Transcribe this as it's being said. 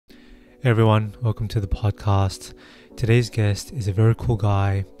Hey everyone, welcome to the podcast. Today's guest is a very cool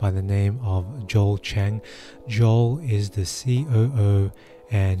guy by the name of Chang. Joel is the COO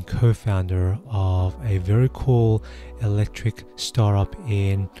and co-founder of a very cool electric startup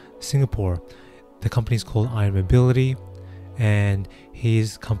in Singapore. The company is called Iron Mobility, and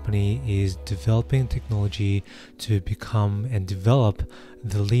his company is developing technology to become and develop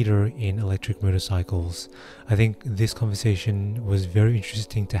the leader in electric motorcycles. I think this conversation was very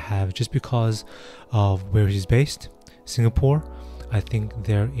interesting to have just because of where he's based, Singapore. I think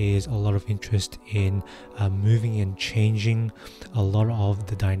there is a lot of interest in moving and changing a lot of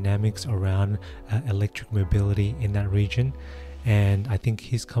the dynamics around electric mobility in that region. And I think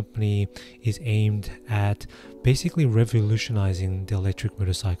his company is aimed at basically revolutionizing the electric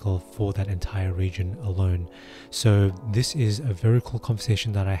motorcycle for that entire region alone. So this is a very cool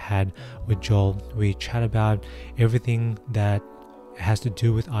conversation that I had with Joel. We chat about everything that has to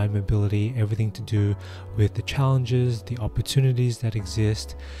do with Iron Mobility, everything to do with the challenges, the opportunities that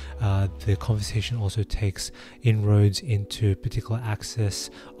exist. The conversation also takes inroads into particular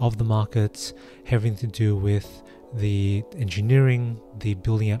access of the markets, having to do with the engineering, the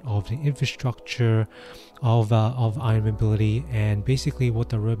building out of the infrastructure of Iron Mobility, and basically what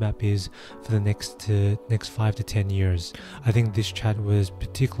the roadmap is for the next 5 to 10 years. I think this chat was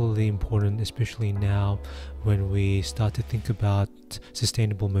particularly important, especially now when we start to think about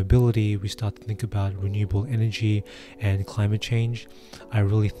sustainable mobility, we start to think about renewable energy and climate change. I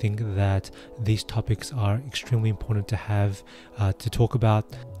really think that these topics are extremely important to have to talk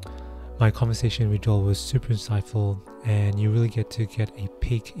about. My conversation with Joel was super insightful, and you really get a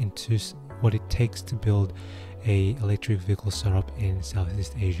peek into what it takes to build a electric vehicle startup in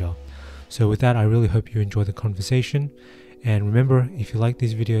Southeast Asia. So with that, I really hope you enjoy the conversation. And remember, if you like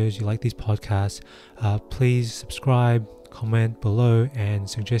these videos, you like these podcasts, please subscribe, comment below, and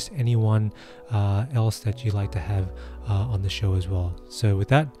suggest anyone else that you'd like to have on the show as well. So with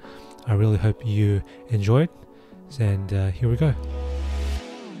that, I really hope you enjoy it. And here we go.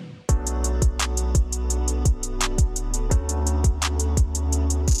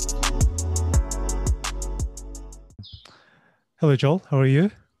 Hello, Joel. How are you?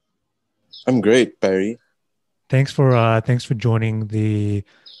 I'm great, Barry. Thanks for joining the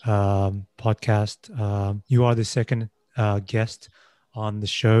podcast. You are the second guest on the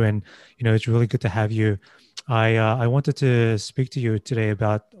show, and it's really good to have you. I wanted to speak to you today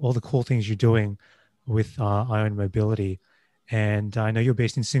about all the cool things you're doing with Iron Mobility, and I know you're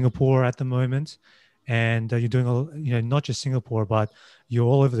based in Singapore at the moment, and you're doing not just Singapore, but you're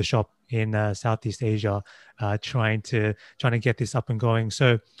all over the shop in Southeast Asia, trying to get this up and going.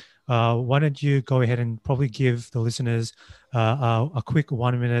 So why don't you go ahead and probably give the listeners a quick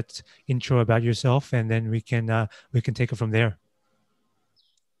 1 minute intro about yourself, and then we can take it from there.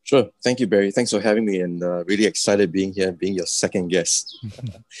 Sure. Thank you, Barry. Thanks for having me, and really excited being here, being your second guest.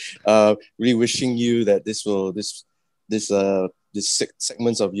 Really wishing you that this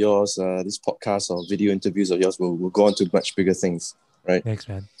segments of yours, this podcast or video interviews of yours will go on to much bigger things, right? Thanks,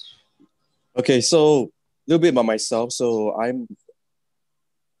 man. Okay, so a little bit about myself. So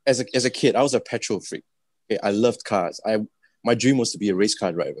as a kid, I was a petrol freak. Okay, I loved cars. My dream was to be a race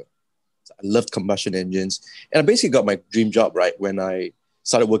car driver. So I loved combustion engines, and I basically got my dream job right when I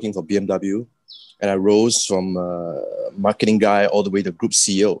started working for BMW, and I rose from marketing guy all the way to group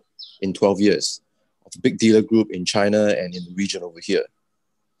CEO in 12 years of a big dealer group in China and in the region over here.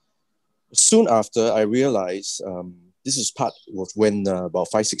 Soon after, I realized this is part of when about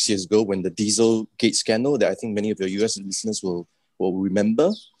 5-6 years ago, when the Dieselgate scandal that I think many of your US listeners will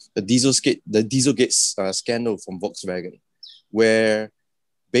remember, the Dieselgate scandal from Volkswagen, where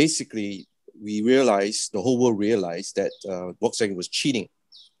basically the whole world realized that Volkswagen was cheating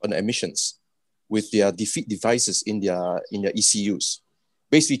on emissions with their defeat devices in their ECUs,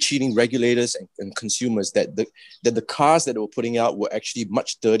 basically cheating regulators and consumers that the cars that they were putting out were actually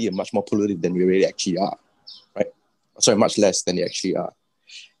much dirtier and much more polluted than we really actually are, right? Sorry, much less than they actually are.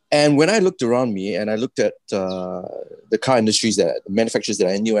 And when I looked around me and I looked at the car industries, the manufacturers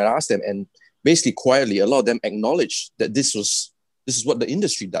that I knew, and I asked them, and basically quietly, a lot of them acknowledged that this is what the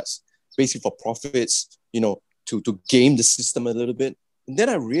industry does, basically for profits, to game the system a little bit. And then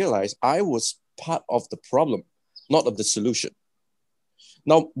I realized I was part of the problem, not of the solution.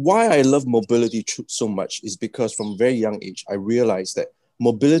 Now, why I love mobility so much is because from a very young age, I realized that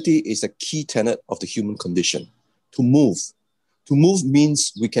mobility is a key tenet of the human condition. To move. To move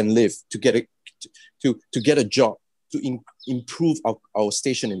means we can live, to get a job, to improve our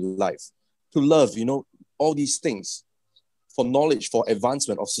station in life, to love, all these things, for knowledge, for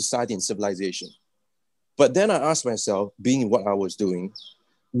advancement of society and civilization. But then I asked myself, being what I was doing,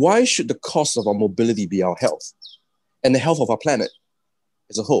 why should the cost of our mobility be our health and the health of our planet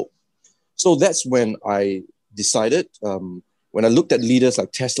as a whole? So that's when I decided, when I looked at leaders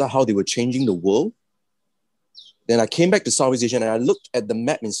like Tesla, how they were changing the world, then I came back to Southeast Asia and I looked at the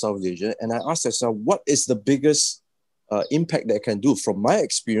map in Southeast Asia and I asked myself, what is the biggest impact that I can do from my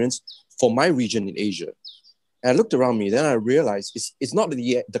experience for my region in Asia? And I looked around me, then I realized it's not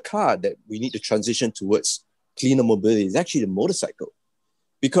the car that we need to transition towards cleaner mobility. It's actually the motorcycle,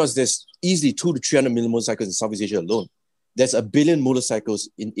 because there's easily 200 to 300 million motorcycles in Southeast Asia alone. There's a billion motorcycles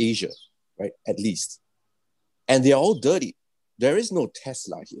in Asia, right? At least. And they're all dirty. There is no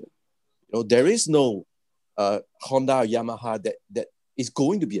Tesla here. There is no Honda or Yamaha that is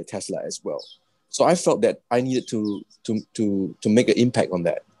going to be a Tesla as well. So I felt that I needed to make an impact on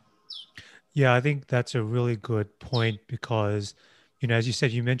that. Yeah, I think that's a really good point because, as you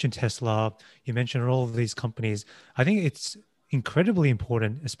said, you mentioned Tesla, you mentioned all of these companies. I think it's incredibly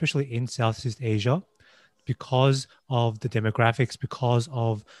important, especially in Southeast Asia, because of the demographics, because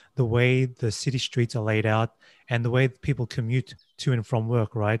of the way the city streets are laid out and the way people commute to and from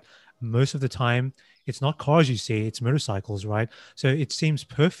work, right? Most of the time, it's not cars you see, it's motorcycles, right? So it seems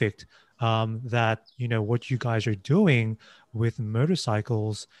perfect that, what you guys are doing with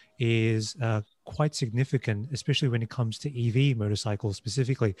motorcycles is quite significant, especially when it comes to EV motorcycles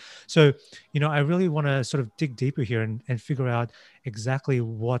specifically. So, I really want to sort of dig deeper here and figure out exactly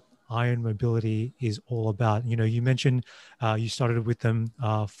what Iron Mobility is all about. You mentioned you started with them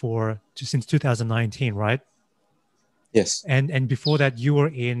since 2019, right? Yes. And before that, you were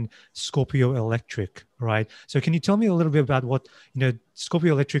in Scorpio Electric, right? So can you tell me a little bit about what,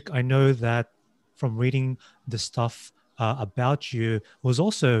 Scorpio Electric? I know that from reading the stuff about you was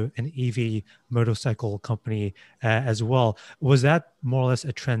also an EV motorcycle company as well. Was that more or less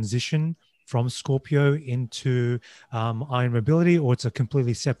a transition from Scorpio into Iron Mobility, or it's a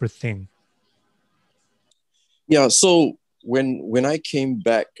completely separate thing? Yeah. So when I came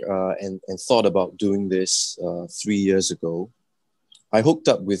back and thought about doing this 3 years ago, I hooked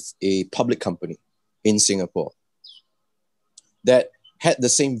up with a public company in Singapore that had the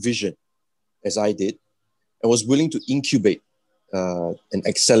same vision as I did and was willing to incubate and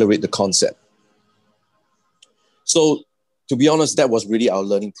accelerate the concept. So, to be honest, that was really our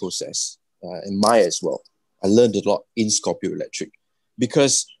learning process, and Maya as well. I learned a lot in Scorpio Electric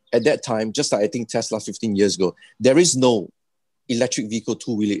because at that time, just like I think Tesla 15 years ago, there is no electric vehicle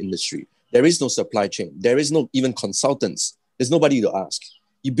two-wheeler industry. There is no supply chain. There is no even consultants. There's nobody to ask.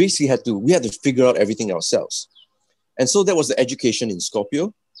 We had to figure out everything ourselves. And so that was the education in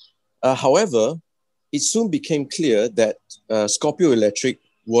Scorpio. However, it soon became clear that Scorpio Electric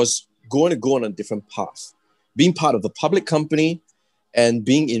was going to go on a different path. Being part of a public company and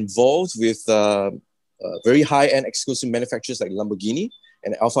being involved with very high-end exclusive manufacturers like Lamborghini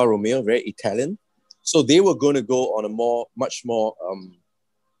and Alfa Romeo, very Italian. So they were going to go on a much more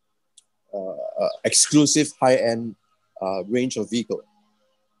exclusive, high-end range of vehicle.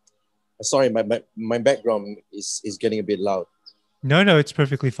 Sorry, my background is getting a bit loud. No, it's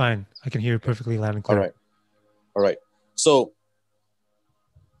perfectly fine. I can hear you perfectly loud and clear. All right. So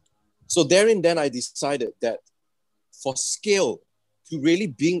therein, then I decided that for scale to really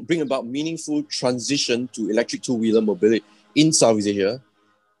bring about meaningful transition to electric two-wheeler mobility in Southeast Asia,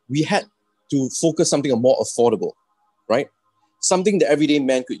 we had to focus something more affordable, right? Something the everyday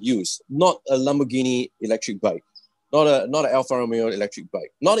man could use, not a Lamborghini electric bike, not an Alfa Romeo electric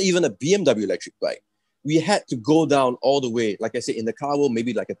bike, not even a BMW electric bike. We had to go down all the way, like I said, in the car world,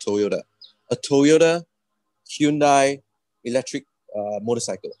 maybe like a Toyota, Hyundai electric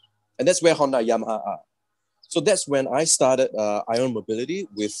motorcycle. And that's where Honda, Yamaha are. So that's when I started Ion Mobility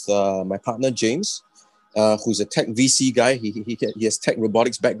with my partner, James, who's a tech VC guy. He has tech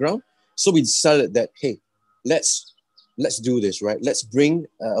robotics background. So we decided that, hey, let's do this, right? Let's bring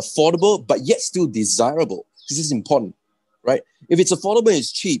affordable, but yet still desirable. This is important, right? If it's affordable and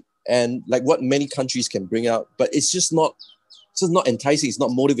it's cheap, and like what many countries can bring out, but it's just not enticing, it's not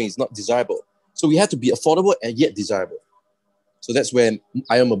motivating, it's not desirable. So we had to be affordable and yet desirable. So that's when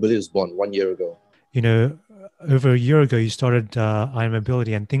Ion Mobility was born 1 year ago. Over a year ago, you started Iron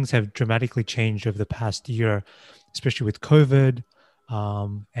Mobility, and things have dramatically changed over the past year, especially with COVID.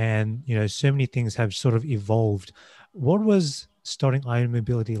 And, so many things have sort of evolved. What was starting Iron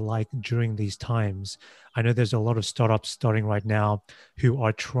Mobility like during these times? I know there's a lot of startups starting right now who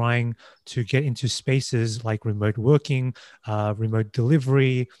are trying to get into spaces like remote working, remote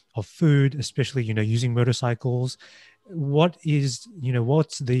delivery of food, especially, using motorcycles. What's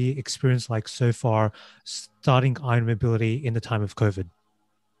the experience like so far starting Iron Mobility in the time of COVID?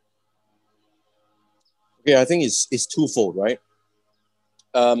 Okay, I think it's twofold, right?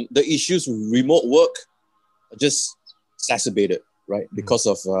 the issues with remote work are just exacerbated, right, because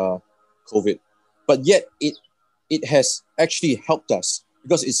of COVID. But yet it has actually helped us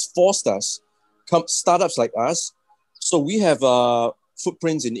because it's forced us, startups like us. So we have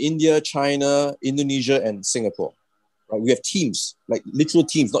footprints in India, China, Indonesia, and Singapore. Right? We have teams, like literal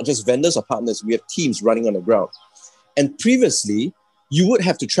teams, not just vendors or partners. We have teams running on the ground. And previously, you would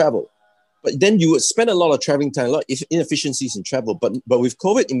have to travel, but then you would spend a lot of traveling time, a lot of inefficiencies in travel. But with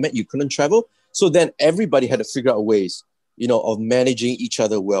COVID, it meant you couldn't travel. So then everybody had to figure out ways, of managing each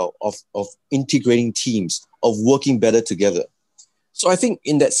other well, of integrating teams, of working better together. So I think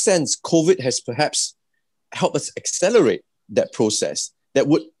in that sense, COVID has perhaps helped us accelerate that process that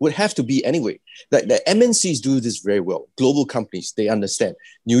would have to be anyway. Like the MNCs do this very well. Global companies, they understand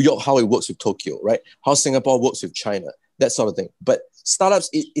New York, how it works with Tokyo, right? How Singapore works with China, that sort of thing. But startups,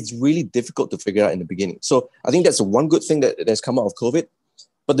 it's really difficult to figure out in the beginning. So I think that's one good thing that has come out of COVID.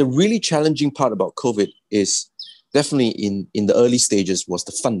 But the really challenging part about COVID is definitely in the early stages was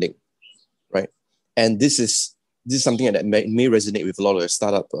the funding, right? And this is something that may resonate with a lot of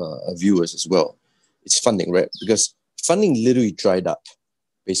startup viewers as well. It's funding, right? Because funding literally dried up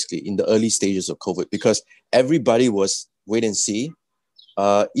basically in the early stages of COVID because everybody was wait and see.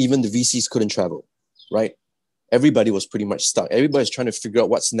 Even the VCs couldn't travel, right? Everybody was pretty much stuck. Everybody's trying to figure out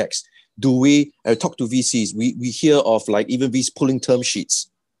what's next. Do we talk to VCs? We hear of like even VCs pulling term sheets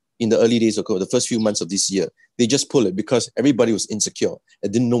in the early days of COVID, the first few months of this year. They just pull it because everybody was insecure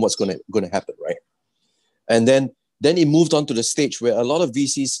and didn't know what's going to happen, right? And then it moved on to the stage where a lot of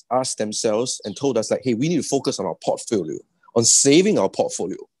VCs asked themselves and told us like, hey, we need to focus on our portfolio, on saving our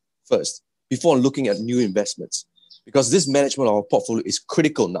portfolio first before looking at new investments, because this management of our portfolio is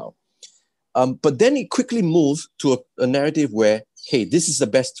critical now. But then it quickly moved to a narrative where, hey, this is the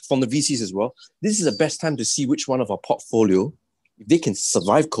best, from the VCs as well, this is the best time to see which one of our portfolio, if they can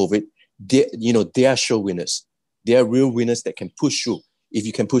survive COVID, they are show winners. They are real winners that can push through, if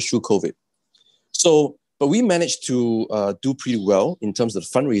you can push through COVID. So, but we managed to do pretty well in terms of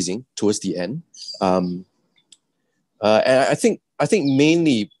fundraising towards the end. And I think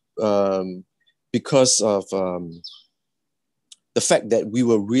mainly because of the fact that we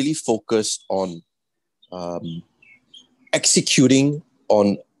were really focused on executing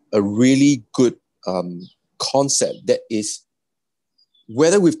on a really good concept that is,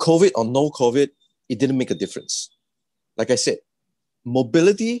 whether with COVID or no COVID, it didn't make a difference. Like I said,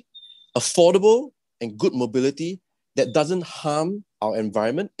 mobility, affordable and good mobility that doesn't harm our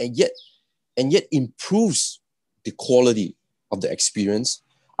environment and yet improves the quality of the experience.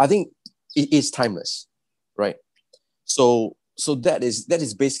 I think it is timeless, right? So that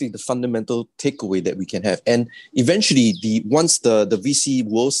is basically the fundamental takeaway that we can have. And eventually, once the VC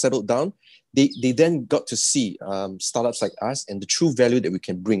world settled down, they then got to see startups like us and the true value that we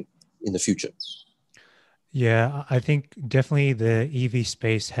can bring in the future. Yeah, I think definitely the EV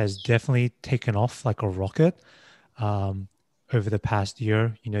space has definitely taken off like a rocket over the past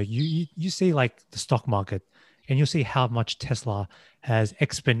year. You see like the stock market, and you'll see how much Tesla has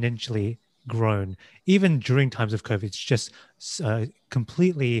exponentially grown. Even during times of COVID, it's just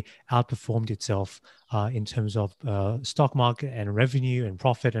completely outperformed itself in terms of stock market and revenue and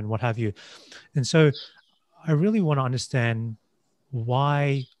profit and what have you. And so I really want to understand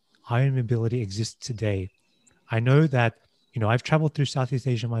why iron mobility exists today. I know that, I've traveled through Southeast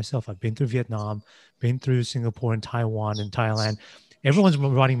Asia myself. I've been through Vietnam, been through Singapore and Taiwan and Thailand. Everyone's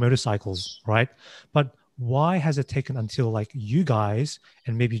riding motorcycles, right? But why has it taken until like you guys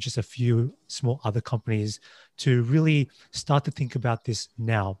and maybe just a few small other companies to really start to think about this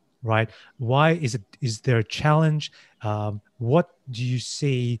now, right? Why is there a challenge? What do you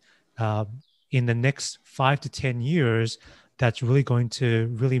see in the next 5 to 10 years that's really going to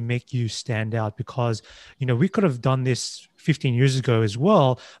really make you stand out? Because, we could have done this 15 years ago as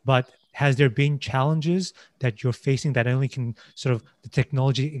well, but has there been challenges that you're facing that only can sort of, the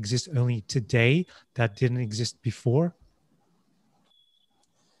technology exists only today that didn't exist before?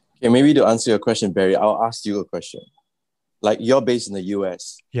 Okay, maybe to answer your question, Barry, I'll ask you a question. Like, you're based in the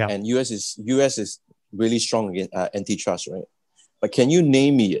US, Yeah. and US is really strong against antitrust, right? But can you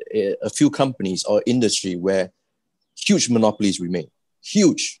name me a few companies or industry where huge monopolies remain?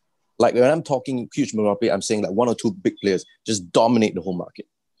 Huge. Like when I'm talking huge monopoly, I'm saying like one or two big players just dominate the whole market.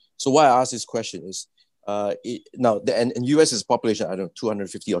 So why I ask this question is, now the US is population, I don't know,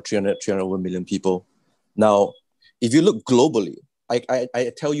 250 or 300 million people. Now, if you look globally,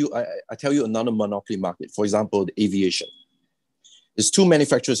 I tell you another monopoly market. For example, the aviation. There's two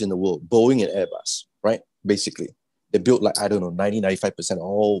manufacturers in the world, Boeing and Airbus, right? Basically, they built like, I don't know, 90-95% of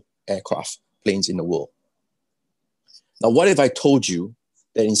all aircraft planes in the world. Now, what if I told you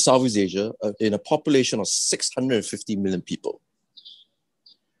that in Southeast Asia, in a population of 650 million people,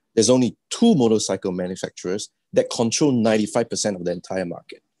 there's only two motorcycle manufacturers that control 95% of the entire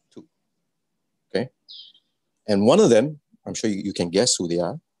market. Two. Okay. And one of them, I'm sure you can guess who they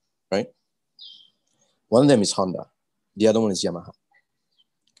are, right? One of them is Honda. The other one is Yamaha.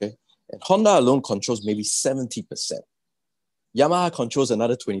 Okay. And Honda alone controls maybe 70%. Yamaha controls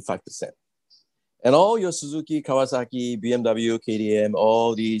another 25%. And all your Suzuki, Kawasaki, BMW, KTM,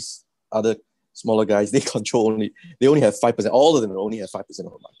 all these other smaller guys, they only have 5%. All of them only have 5% of the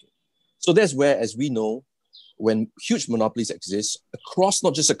market. So that's where, as we know, when huge monopolies exist across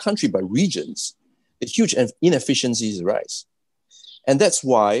not just a country, but regions, the huge inefficiencies arise. And that's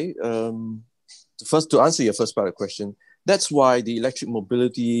why, to answer your first part of the question, that's why the electric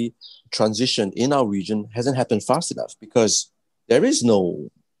mobility transition in our region hasn't happened fast enough, because there is no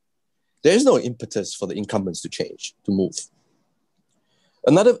impetus for the incumbents to change, to move.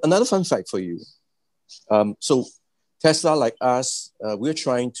 Another fun fact for you. So Tesla, like us, we're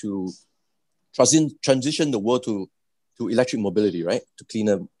trying to transition the world to electric mobility, right? To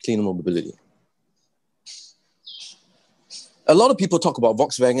cleaner mobility. A lot of people talk about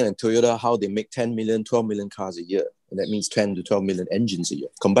Volkswagen and Toyota, how they make 10 million, 12 million cars a year. And that means 10 to 12 million engines a year,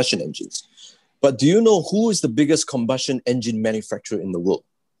 combustion engines. But do you know who is the biggest combustion engine manufacturer in the world,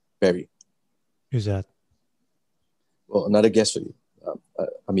 Barry? Who's that? Well, another guess for you.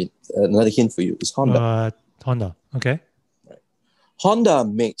 Another hint for you is Honda. Honda, okay. Right. Honda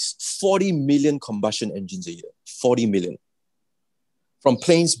makes 40 million combustion engines a year. 40 million. From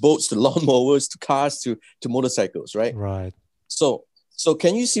planes, boats, to lawnmowers, to cars, to motorcycles, right? Right. So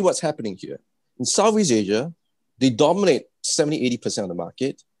can you see what's happening here? In Southeast Asia, they dominate 70-80% of the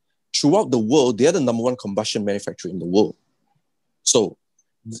market. Throughout the world, they are the number one combustion manufacturer in the world. So,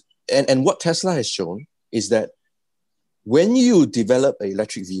 and what Tesla has shown is that when you develop an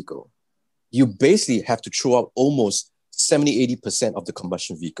electric vehicle, you basically have to throw out almost 70-80% of the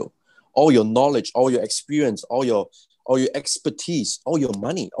combustion vehicle. All your knowledge, all your experience, all your expertise, all your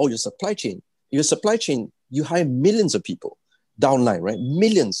money, all your supply chain. Your supply chain, you hire millions of people downline, right?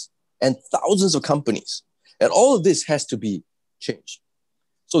 Millions and thousands of companies. And all of this has to be changed.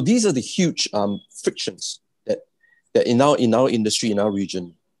 So these are the huge frictions that in our industry, in our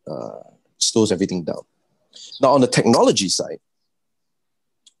region, slows everything down. Now, on the technology side,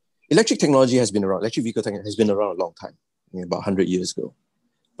 electric technology has been around. Electric vehicle technology has been around a long time, about 100 years ago.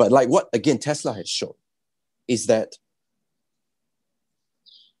 But like what, again, Tesla has shown is that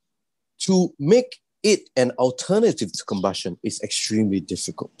to make it an alternative to combustion is extremely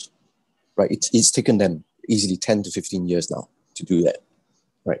difficult, right? It's taken them easily 10 to 15 years now to do that,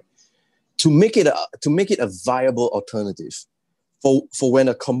 right? To make it a viable alternative for when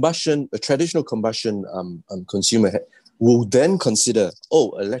a traditional combustion consumer will then consider,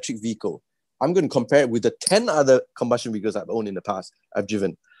 electric vehicle. I'm going to compare it with the 10 other combustion vehicles I've owned in the past, I've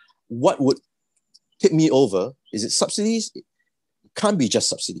driven. What would tip me over? Is it subsidies? It can't be just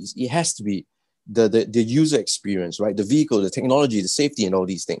subsidies. It has to be the user experience, right? The vehicle, the technology, the safety, and all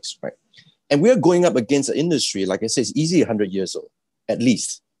these things, right? And we're going up against an industry, like I said, it's easily 100 years old, at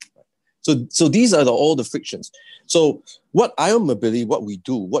least. So these are all the frictions. So what Ion Mobility, what we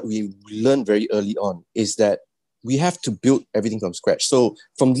do, what we learned very early on is that we have to build everything from scratch. So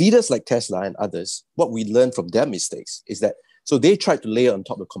from leaders like Tesla and others, what we learned from their mistakes is that, so they tried to layer on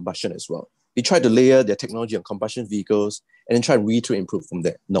top of combustion as well. They tried to layer their technology on combustion vehicles and then try to reiterate, improve from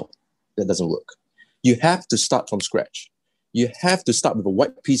there. No, that doesn't work. You have to start from scratch. You have to start with a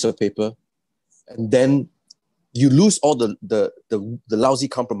white piece of paper, and then you lose all the lousy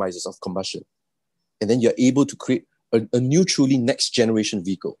compromises of combustion. And then you're able to create a new, truly next generation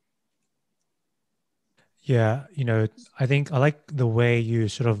vehicle. Yeah, I think I like the way you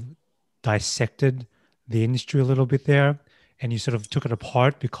sort of dissected the industry a little bit there, and you sort of took it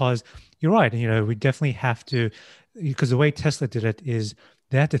apart, because you're right. We definitely have to, because the way Tesla did it is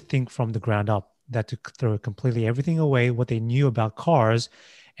they had to think from the ground up. They had to throw completely everything away, what they knew about cars,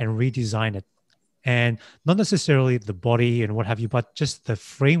 and redesign it. And not necessarily the body and what have you, but just the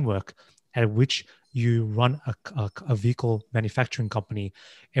framework at which you run a vehicle manufacturing company.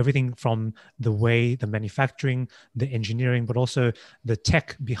 Everything from the way the manufacturing, the engineering, but also the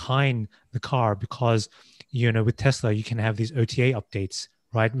tech behind the car. Because, with Tesla, you can have these OTA updates,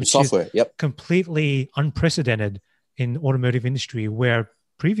 right? Which software, is yep, completely unprecedented in automotive industry, where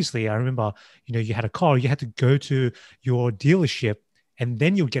previously, I remember, you had a car, you had to go to your dealership and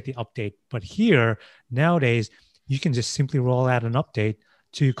then you'll get the update. But here, nowadays, you can just simply roll out an update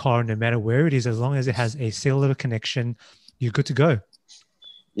to your car no matter where it is, as long as it has a cellular connection, you're good to go.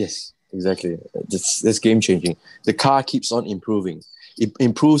 Yes, exactly. That's game changing. The car keeps on improving. it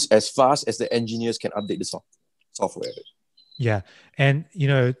improves as fast as the engineers can update the software. Yeah. And,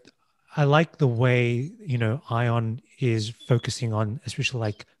 I like the way, Ion is focusing on, especially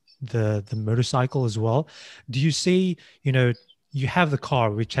like the motorcycle as well. Do you see, you have the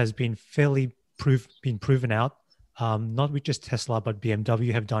car, which has been been proven out, not with just Tesla, but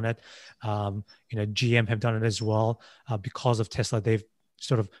BMW have done it. GM have done it as well. Because of Tesla, they've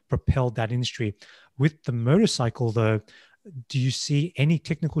sort of propelled that industry. With the motorcycle, though, do you see any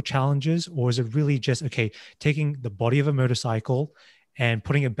technical challenges, or is it really just, okay, taking the body of a motorcycle and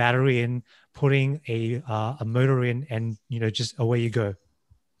putting a battery in, putting a motor in, and just away you go?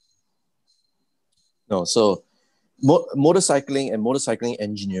 No, so motorcycling and motorcycling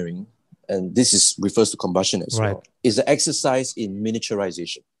engineering, and this is refers to combustion as Right. well, is an exercise in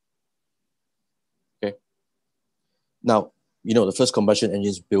miniaturization. Okay. Now, the first combustion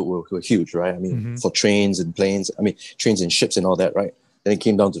engines built were huge, right? I mean, for trains and planes, trains and ships and all that, right? Then it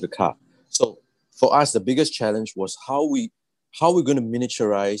came down to the car. So for us, the biggest challenge was how we're going to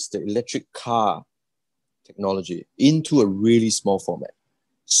miniaturize the electric car technology into a really small format,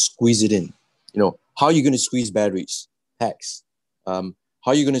 squeeze it in. How are you going to squeeze batteries, packs? How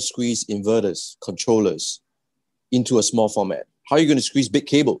are you going to squeeze inverters, controllers into a small format? How are you going to squeeze big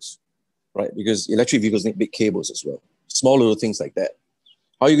cables, right? Because electric vehicles need big cables as well. Small little things like that.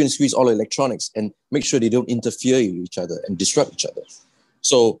 How are you going to squeeze all the electronics and make sure they don't interfere with each other and disrupt each other?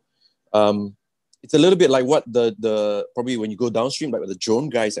 So it's a little bit like what the probably when you go downstream, like what the drone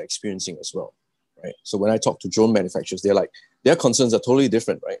guys are experiencing as well, right? So when I talk to drone manufacturers, their concerns are totally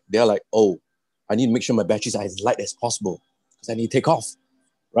different, right? They're like, oh, I need to make sure my batteries are as light as possible because I need to take off,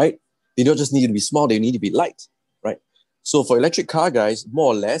 right? They don't just need to be small, they need to be light, right? So for electric car guys,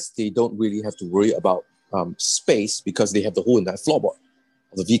 more or less, they don't really have to worry about space because they have the whole entire floorboard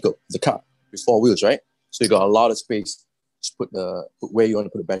of the vehicle, the car, with 4 wheels, right? So you got a lot of space to put where you want to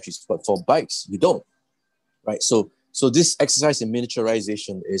put the batteries. But for bikes, you don't, right? So this exercise in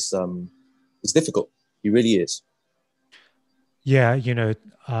miniaturization is difficult. It really is. Yeah,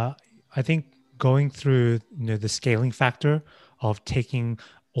 I think going through the scaling factor of taking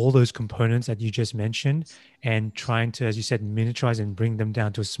all those components that you just mentioned and trying to, as you said, miniaturize and bring them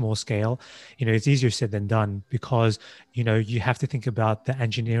down to a small scale, it's easier said than done because you have to think about the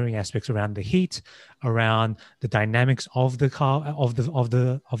engineering aspects around the heat, around the dynamics of the car, of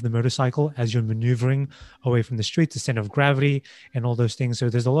the motorcycle as you're maneuvering away from the street, the center of gravity, and all those things. So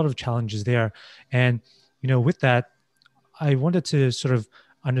there's a lot of challenges there, and with that, I wanted to sort of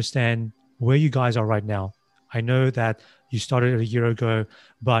understand where you guys are right now. I know that you started a year ago,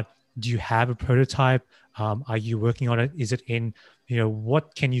 but do you have a prototype? Are you working on it? Is it in,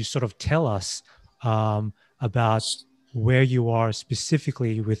 what can you sort of tell us about where you are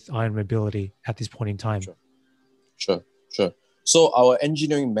specifically with Iron Mobility at this point in time? Sure. So our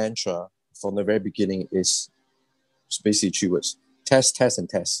engineering mantra from the very beginning is basically 3 words: test, test, and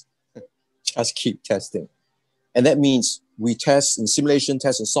test. Just keep testing. And that means we test in simulation,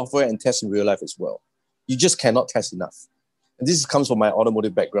 test in software, and test in real life as well. You just cannot test enough. And this comes from my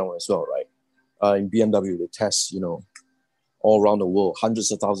automotive background as well, right? In BMW, they test, all around the world,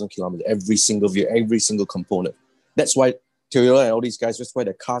 hundreds of thousands of kilometers, every single vehicle, every single component. That's why Toyota and all these guys, that's why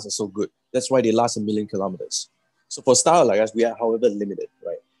their cars are so good. That's why they last 1 million kilometers. So for a startup like us, we are, however, limited,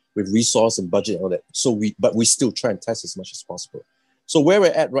 right? With resource and budget and all that. But we still try and test as much as possible. So where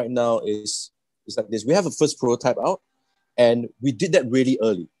we're at right now is like this. We have a first prototype out, and we did that really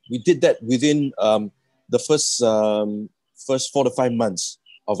early. We did that within the first 4 to 5 months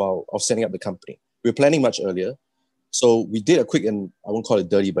of setting up the company. We were planning much earlier. So we did a quick, and I won't call it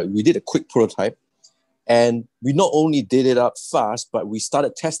dirty, but we did a quick prototype. And we not only did it up fast, but we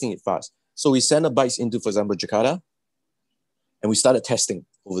started testing it fast. So we sent the bikes into, for example, Jakarta, and we started testing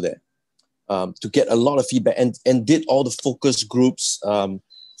over there to get a lot of feedback and did all the focus groups,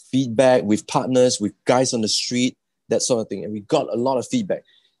 feedback with partners, with guys on the street, that sort of thing. And we got a lot of feedback.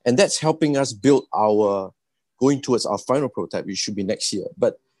 And that's helping us build going towards our final prototype, which should be next year.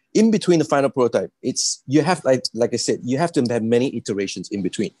 But in between the final prototype, you have, like I said, you have to have many iterations in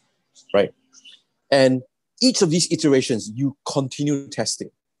between, right? And each of these iterations, you continue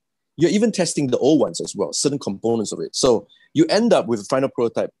testing. You're even testing the old ones as well, certain components of it. So you end up with a final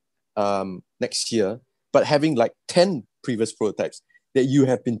prototype next year, but having like 10 previous prototypes that you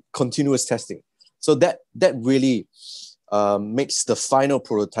have been continuous testing. So that really makes the final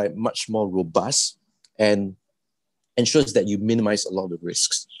prototype much more robust and ensures that you minimize a lot of the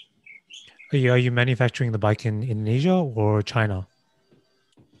risks. Are you manufacturing the bike in Indonesia or China?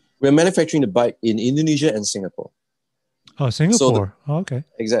 We're manufacturing the bike in Indonesia and Singapore. Oh, So the Singapore. Oh, okay.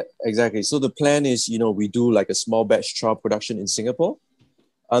 exactly. So the plan is, we do like a small batch trial production in Singapore.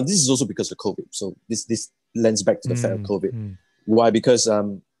 This is also because of COVID. So this lends back to the fact of Mm, COVID. mm. Why? Because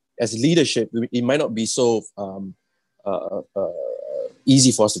as leadership, it might not be so uh, uh,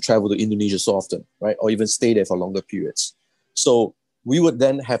 easy for us to travel to Indonesia so often, right? Or even stay there for longer periods. So we would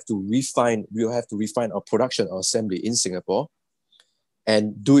then have to refine. We will have to refine our production, our assembly in Singapore,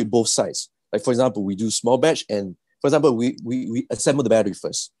 and do it both sides. Like for example, we do small batch, and for example, we assemble the battery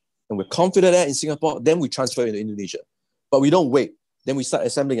first, and we're confident that in Singapore, then we transfer it into Indonesia. But we don't wait. Then we start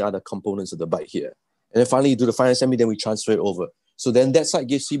assembling other components of the bike here, and then finally do the final assembly. Then we transfer it over. So then that side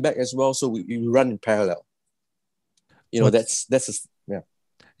gives feedback as well. So we run in parallel. What's That's a, yeah.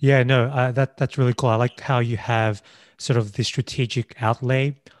 Yeah, no, that's really cool. I like how you have sort of the strategic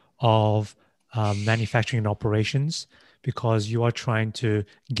outlay of manufacturing and operations because you are trying to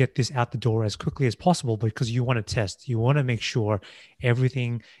get this out the door as quickly as possible because you want to test. You want to make sure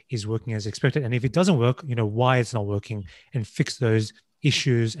everything is working as expected. And if it doesn't work, you know why it's not working and fix those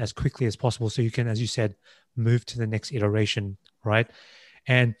issues as quickly as possible so you can, as you said, move to the next iteration, right?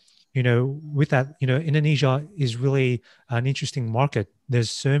 And with that, Indonesia is really an interesting market.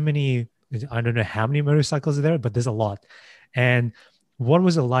 There's so many, I don't know how many motorcycles are there, but there's a lot. And what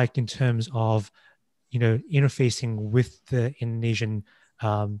was it like in terms of, interfacing with the Indonesian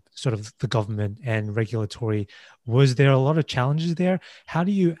sort of the government and regulatory? Was there a lot of challenges there? How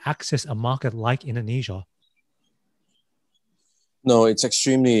do you access a market like Indonesia? No, it's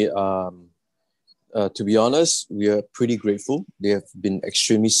extremely. To be honest, we are pretty grateful. They have been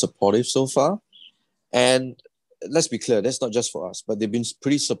extremely supportive so far. And let's be clear, that's not just for us, but they've been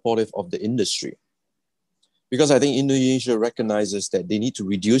pretty supportive of the industry. Because I think Indonesia recognizes that they need to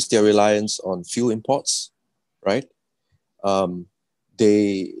reduce their reliance on fuel imports, right? Um,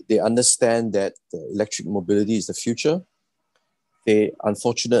 they understand that the electric mobility is the future. They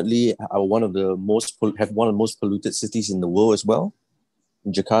unfortunately are have one of the most polluted cities in the world as well,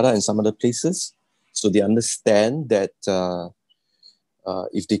 in Jakarta and some other places. So they understand that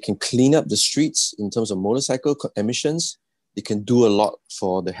if they can clean up the streets in terms of motorcycle emissions, they can do a lot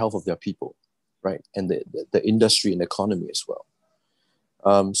for the health of their people, right? And the industry and economy as well.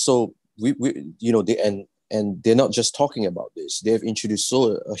 So and they're not just talking about this. They have introduced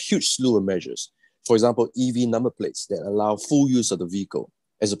a huge slew of measures. For example, EV number plates that allow full use of the vehicle,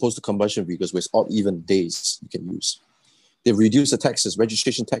 as opposed to combustion vehicles, where it's odd even days you can use. They've reduced the taxes,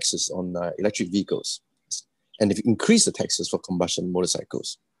 registration taxes on electric vehicles, and they've increased the taxes for combustion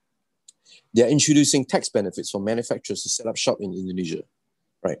motorcycles. They're introducing tax benefits for manufacturers to set up shop in Indonesia,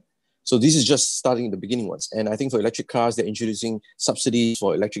 right? So this is just starting the beginning ones. And I think for electric cars, they're introducing subsidies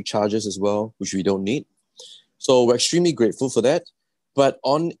for electric chargers as well, which we don't need. So we're extremely grateful for that. But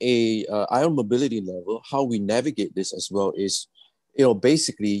on a ion mobility level, how we navigate this as well is,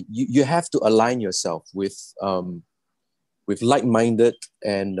 basically you have to align yourself with like-minded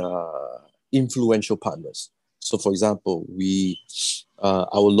and influential partners. So, for example,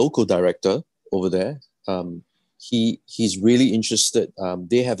 our local director over there, he's really interested.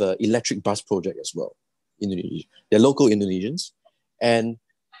 They have an electric bus project as well. Indonesia, they're local Indonesians, and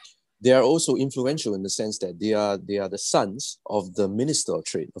they are also influential in the sense that they are the sons of the Minister of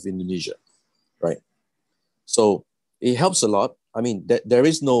Trade of Indonesia, right? So it helps a lot. I mean, there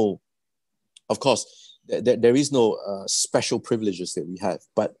is no, of course, there is no special privileges that we have,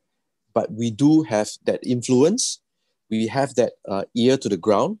 but we do have that influence. We have that ear to the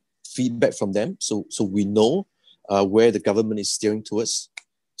ground, feedback from them, so we know where the government is steering towards.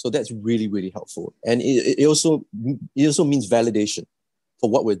 So that's really really helpful, and it also means validation for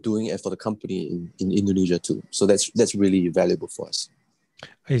what we're doing and for the company in Indonesia too. So that's really valuable for us.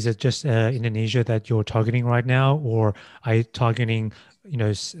 Is it just Indonesia that you're targeting right now, or are you targeting,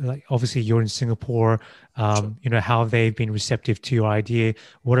 like obviously you're in Singapore, Sure. how they've been receptive to your idea?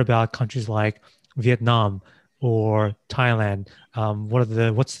 What about countries like Vietnam or Thailand?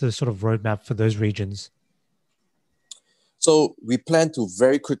 What's the sort of roadmap for those regions? So we plan to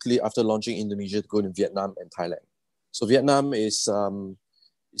very quickly after launching Indonesia to go to Vietnam and Thailand. So Vietnam is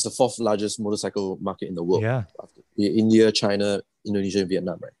the fourth largest motorcycle market in the world Yeah. after India, China, Indonesia, and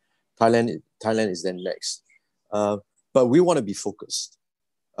Vietnam. Right? Thailand is then next. Uh, but we want to be focused.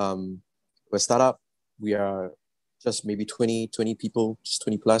 We're a startup. We are just maybe 20 people, just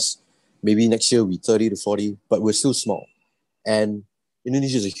 20 plus. Maybe next year we'll be 30 to 40, but we're still small. And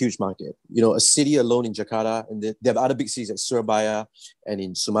Indonesia is a huge market. A city alone in Jakarta, and they have other big cities like Surabaya and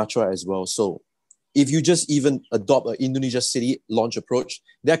in Sumatra as well. So if you just even adopt an Indonesia city launch approach,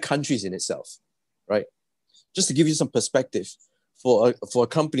 there are countries in itself, right? Just to give you some perspective, for a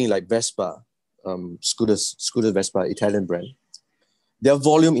company like Vespa, Scooter Vespa, Italian brand. Their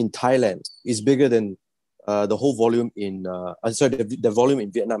volume in Thailand is bigger than the whole volume in, the volume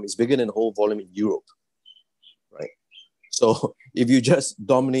in Vietnam is bigger than the whole volume in Europe, right? So if you just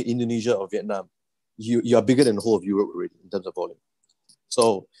dominate Indonesia or Vietnam, you are bigger than the whole of Europe already in terms of volume.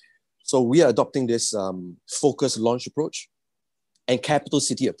 So we are adopting this focused launch approach and capital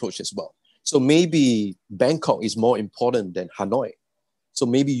city approach as well. So maybe Bangkok is more important than Hanoi. So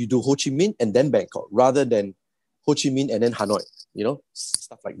maybe you do Ho Chi Minh and then Bangkok rather than Ho Chi Minh and then Hanoi,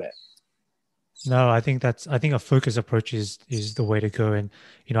 stuff like that. No, I think a focus approach is the way to go. And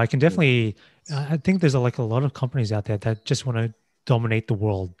I can definitely I think there's like a lot of companies out there that just want to dominate the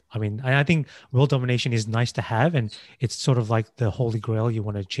world. I mean, I think world domination is nice to have, and it's sort of like the holy grail you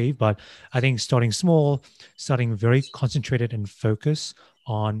want to achieve. But I think starting small, starting very concentrated and focus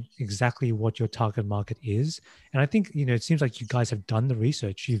on exactly what your target market is. And I think, it seems like you guys have done the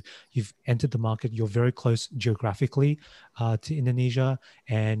research. You've entered the market. You're very close geographically to Indonesia,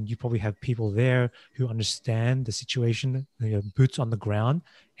 and you probably have people there who understand the situation, boots on the ground,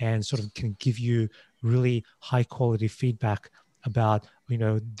 and sort of can give you really high quality feedback about,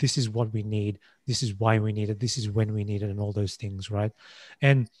 this is what we need, this is why we need it, this is when we need it, and all those things, right?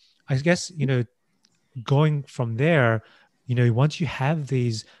 And I guess, going from there, once you have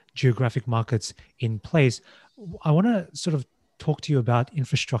these geographic markets in place, I want to sort of talk to you about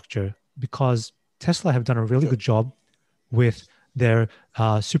infrastructure, because Tesla have done a really good job with their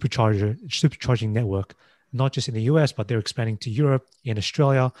supercharging network, not just in the US, but they're expanding to Europe, in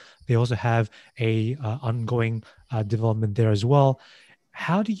Australia. They also have a ongoing development there as well.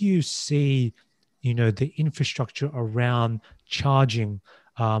 How do you see, the infrastructure around charging,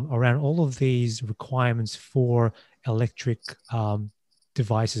 around all of these requirements for electric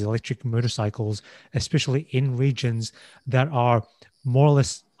devices, electric motorcycles, especially in regions that are more or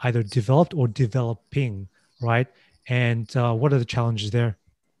less either developed or developing, right? And what are the challenges there?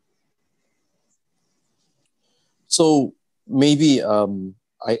 So maybe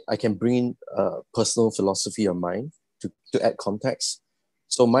I can bring in personal philosophy of mine to add context.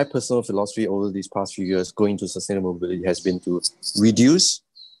 So my personal philosophy over these past few years going to sustainable mobility has been to reduce,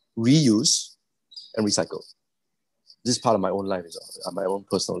 reuse, and recycle. This is part of my own life, my own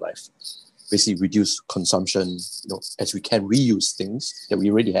personal life. Basically reduce consumption, as we can reuse things that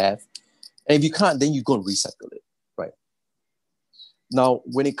we already have. And if you can't, then you go and recycle it, right? Now,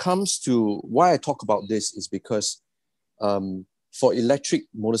 when it comes to why I talk about this is because for electric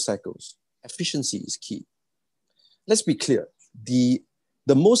motorcycles, efficiency is key. Let's be clear.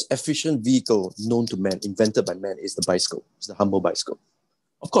 The most efficient vehicle known to man, invented by man, is the bicycle. It's the humble bicycle.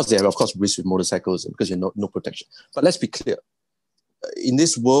 Of course, there are, risks with motorcycles because you have no protection. But let's be clear. In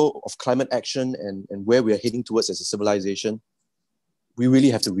this world of climate action and where we are heading towards as a civilization, we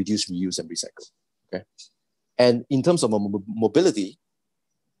really have to reduce, reuse, and recycle. Okay. And in terms of mobility,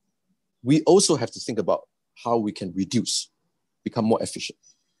 we also have to think about how we can reduce, become more efficient.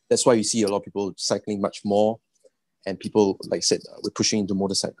 That's why you see a lot of people cycling much more. And people, like I said, we're pushing into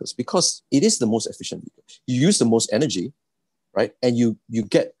motorcycles because it is the most efficient vehicle. You use the most energy, right? And you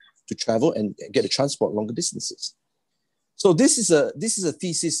get to travel and get to transport longer distances. So this is a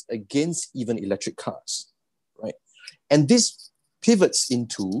thesis against even electric cars, right? And this pivots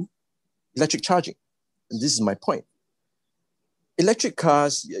into electric charging. And this is my point. Electric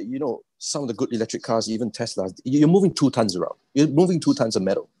cars, some of the good electric cars, even Tesla, you're moving 2 tons around. You're moving 2 tons of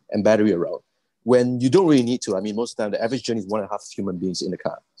metal and battery around when you don't really need to. I mean, most of the time, the average journey is 1.5 human beings in the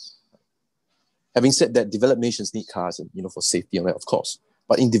car. Having said that, developed nations need cars and, for safety and that, of course.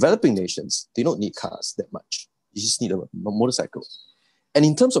 But in developing nations, they don't need cars that much. You just need a motorcycle. And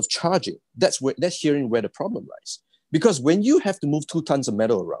in terms of charging, that's herein where the problem lies. Because when you have to move 2 tons of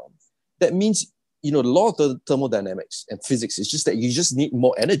metal around, that means, the law of the thermodynamics and physics is just that you just need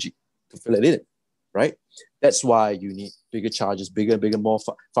more energy to fill it in, right? That's why you need bigger chargers, bigger, more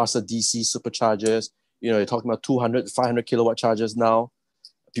faster DC superchargers. You're talking about 200, 500 kilowatt chargers now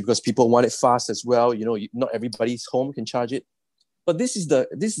because people want it fast as well. Not everybody's home can charge it. But this is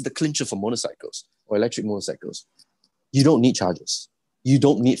the clincher for motorcycles or electric motorcycles. You don't need chargers. You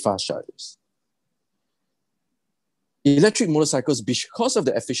don't need fast chargers. Electric motorcycles, because of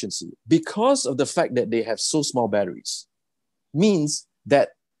the efficiency, because of the fact that they have so small batteries, means that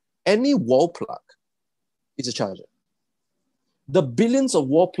any wall plug is a charger. The billions of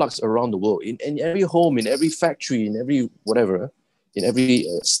wall plugs around the world, in every home, in every factory, in every whatever, in every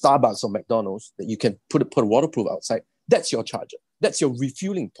Starbucks or McDonald's, that you can put a waterproof outside, that's your charger. That's your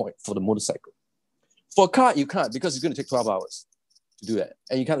refueling point for the motorcycle. For a car, you can't because it's going to take 12 hours to do that.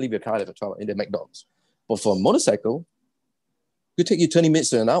 And you can't leave your car there for 12 hours in the McDonald's. But for a motorcycle, it could take you 20 minutes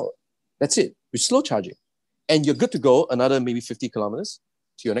to an hour. That's it. with slow charging. And you're good to go another maybe 50 kilometers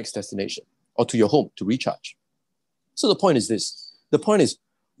to your next destination or to your home to recharge. So the point is this. The point is,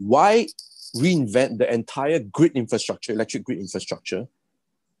 why reinvent the entire grid infrastructure, electric grid infrastructure,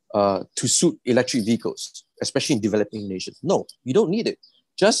 to suit electric vehicles, especially in developing nations? No, you don't need it.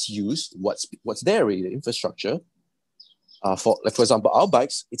 Just use what's there already, the infrastructure. For example, our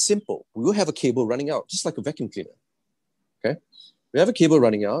bikes, it's simple. We will have a cable running out, just like a vacuum cleaner. Okay, we have a cable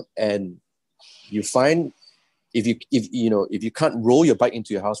running out, and you find if you can't roll your bike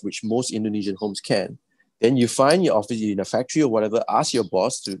into your house, which most Indonesian homes can, then you find your office in a factory or whatever. Ask your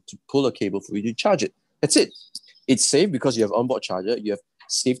boss to pull a cable for you to charge it. That's it. It's safe because you have onboard charger. You have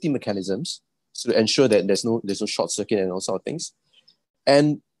safety mechanisms to ensure that there's no short circuit and all sort of things.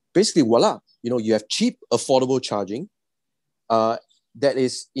 And basically, voila, you have cheap, affordable charging. That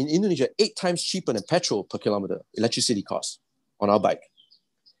is in Indonesia 8 times cheaper than petrol per kilometer electricity cost on our bike.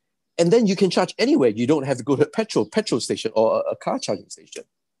 And then you can charge anywhere. You don't have to go to a petrol station or a car charging station,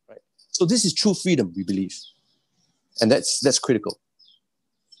 right? So this is true freedom, we believe, and that's critical.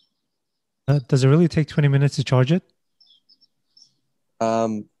 Does it really take 20 minutes to charge it?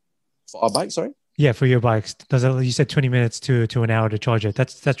 For our bike, sorry. Yeah, for your bikes. You said 20 minutes to an hour to charge it.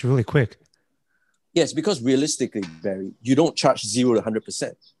 That's really quick. Yes, because realistically, Barry, you don't charge 0 to 100%.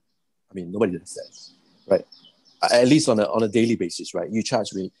 I mean, nobody does that, right? At least on a daily basis, right? You charge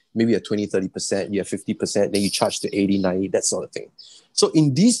maybe a 20, 30%, you have 50%, then you charge to 80, 90, that sort of thing. So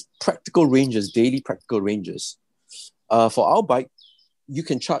in these practical ranges, daily practical ranges, for our bike, you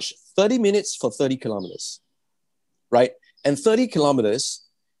can charge 30 minutes for 30 kilometers, right? And 30 kilometers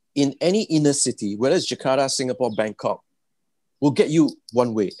in any inner city, whether it's Jakarta, Singapore, Bangkok, will get you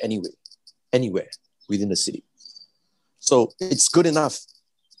one way anywhere within the city. So it's good enough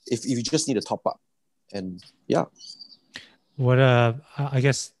if you just need a top up. And yeah. What I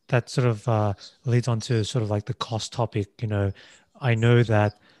guess that sort of leads on to sort of like the cost topic. I know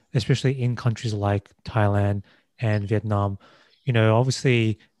that especially in countries like Thailand and Vietnam,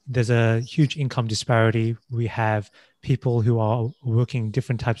 obviously there's a huge income disparity. We have people who are working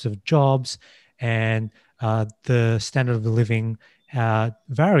different types of jobs, and the standard of living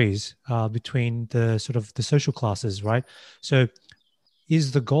varies between the sort of the social classes, right? So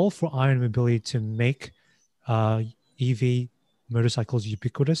is the goal for Iron Mobility to make EV motorcycles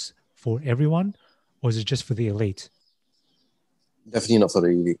ubiquitous for everyone, or is it just for the elite? Definitely not for the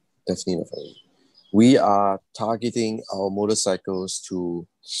EV. Definitely not for the EV. We are targeting our motorcycles to,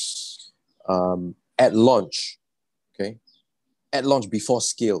 at launch, okay? At launch before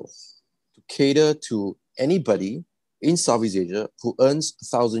scale, to cater to anybody in Southeast Asia who earns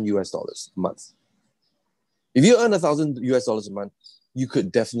 $1,000 a month. If you earn $1,000 a month, you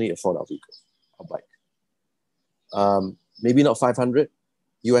could definitely afford our vehicle, our bike. Maybe not 500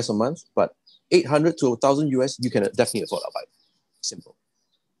 US a month, but 800 to 1,000 US, you can definitely afford our bike. Simple.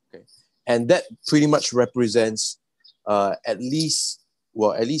 Okay, and that pretty much represents at least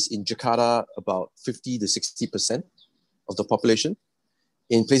in Jakarta about 50 to 60% of the population.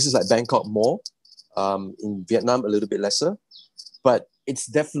 In places like Bangkok, more. In Vietnam, a little bit lesser, but it's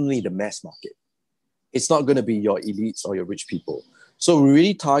definitely the mass market. It's not going to be your elites or your rich people. So we're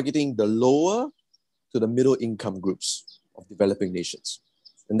really targeting the lower to the middle income groups of developing nations.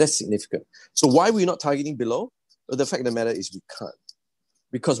 And that's significant. So why are we not targeting below? Well, the fact of the matter is we can't.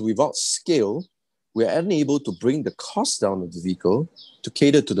 Because without scale, we're unable to bring the cost down of the vehicle to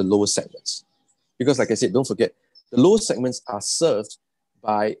cater to the lower segments. Because like I said, don't forget, the lower segments are served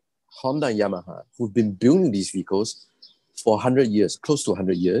by Honda and Yamaha, who've been building these vehicles for 100 years, close to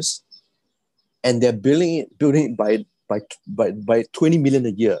 100 years. And they're building it by 20 million a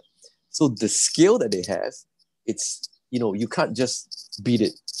year. So the scale that they have, it's, you can't just beat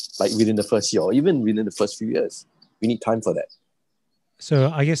it like within the first year or even within the first few years. We need time for that.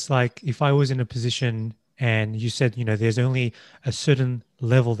 So I guess like if I was in a position and you said, there's only a certain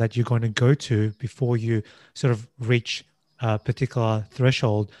level that you're going to go to before you sort of reach a particular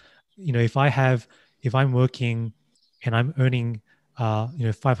threshold, if I'm working and I'm earning,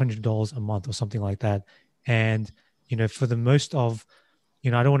 $500 a month or something like that. And, for the most of, I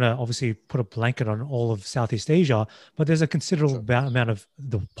don't want to obviously put a blanket on all of Southeast Asia, but there's a considerable amount of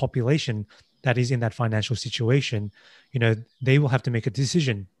the population that is in that financial situation. They will have to make a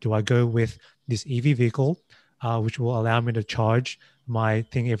decision. Do I go with this EV vehicle, which will allow me to charge my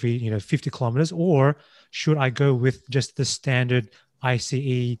thing every, 50 kilometers, or should I go with just the standard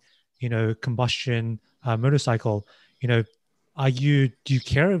ICE, combustion motorcycle? Do you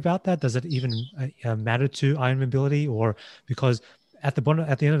care about that? Does it even matter to Iron Mobility? Or because at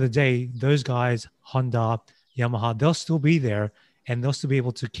the end of the day, those guys, Honda, Yamaha, they'll still be there and they'll still be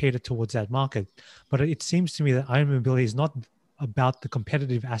able to cater towards that market. But it seems to me that Iron Mobility is not about the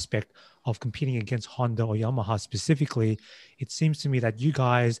competitive aspect of competing against Honda or Yamaha specifically. It seems to me that you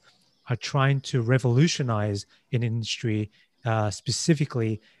guys are trying to revolutionize an industry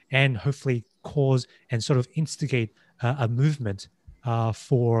specifically, and hopefully cause and sort of instigate a movement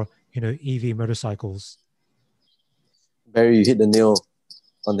for EV motorcycles. Barry, you hit the nail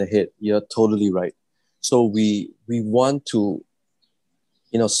on the head. You're totally right. So we want to,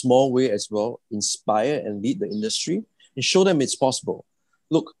 in a small way as well, inspire and lead the industry and show them it's possible.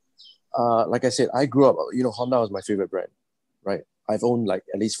 Look, like I said, I grew up, Honda was my favorite brand, right? I've owned like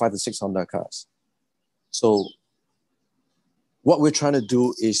at least 5 to 6 Honda cars. So what we're trying to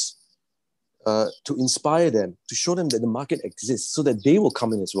do is to inspire them, to show them that the market exists so that they will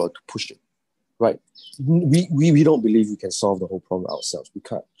come in as well to push it, right? We don't believe we can solve the whole problem ourselves. We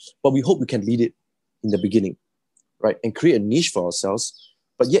can't. But we hope we can lead it in the beginning, right? And create a niche for ourselves,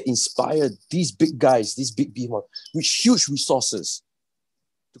 but yet inspire these big guys, these big behemoths with huge resources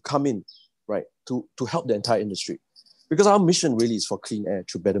to come in, right? To help the entire industry. Because our mission really is for clean air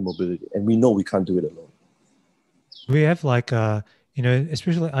through better mobility. And we know we can't do it alone. We have like,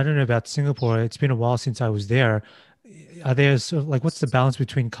 especially, I don't know about Singapore. It's been a while since I was there. Are there sort of like, what's the balance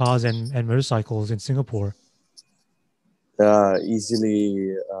between cars and motorcycles in Singapore?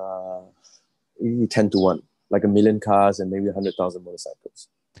 Easily 10 to 1, like 1 million cars and maybe 100,000 motorcycles.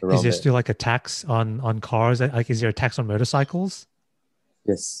 Is there still like a tax on cars? Like, is there a tax on motorcycles?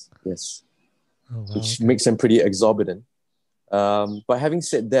 Yes. Oh, wow, which okay. makes them pretty exorbitant. But having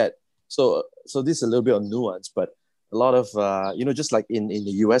said that, so this is a little bit of nuance, but a lot of, just like in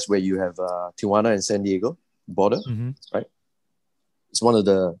the US where you have Tijuana and San Diego border, right? It's one of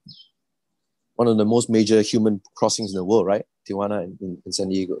the most major human crossings in the world, right? Tijuana in San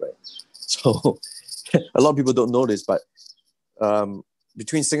Diego, right? So a lot of people don't know this, but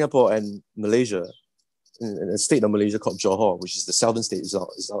between Singapore and Malaysia, in a state of Malaysia called Johor, which is the southern state, is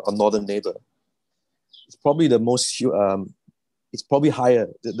our northern neighbor. It's probably the most, it's probably higher.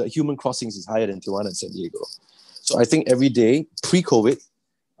 The human crossings is higher than Tijuana and San Diego. So I think every day, pre-COVID,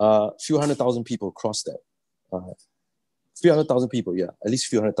 few 100,000 people cross that. Few 100,000 people, yeah, at least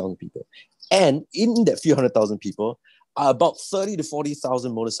few 100,000 people. And in that few 100,000 people are about 30 to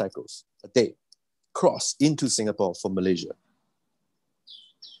 40,000 motorcycles a day cross into Singapore from Malaysia.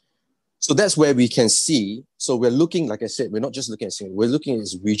 So that's where we can see. So we're looking, like I said, we're not just looking at Singapore, we're looking at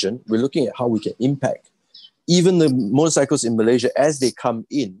this region. We're looking at how we can impact even the motorcycles in Malaysia as they come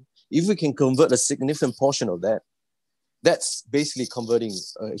in. If we can convert a significant portion of that, that's basically converting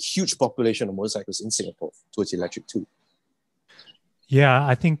a huge population of motorcycles in Singapore towards electric too. Yeah,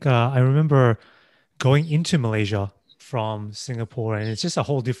 I think I remember going into Malaysia from Singapore, and it's just a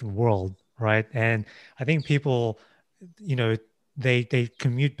whole different world, right? And I think people, they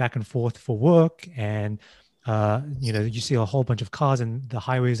commute back and forth for work, and you see a whole bunch of cars, and the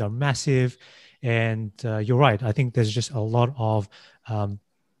highways are massive. And you're right. I think there's just a lot of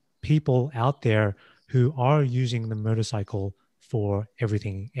people out there who are using the motorcycle for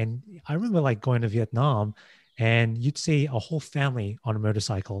everything. And I remember like going to Vietnam, and you'd see a whole family on a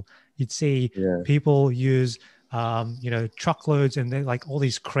motorcycle. You'd see people use truckloads, and they're like all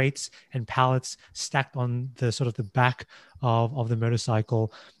these crates and pallets stacked on the sort of the back of the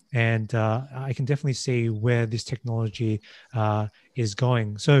motorcycle. And I can definitely see where this technology is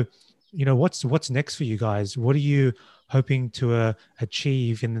going. So, what's next for you guys? What are you hoping to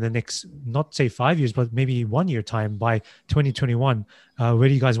achieve in the next, not say 5 years, but maybe 1 year time by 2021? Where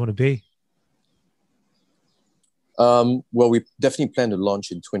do you guys want to be? Well, we definitely plan to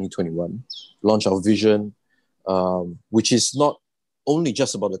launch in 2021, launch our vision, which is not only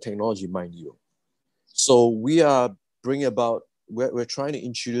just about the technology, mind you. So we are bringing about, we're trying to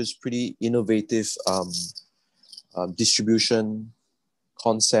introduce pretty innovative distribution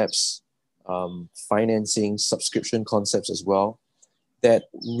concepts, financing, subscription concepts as well, that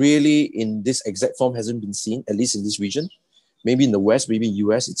really in this exact form hasn't been seen, at least in this region. Maybe in the West, maybe in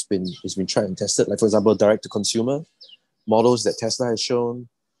US, it's been tried and tested. Like for example, direct to consumer models that Tesla has shown,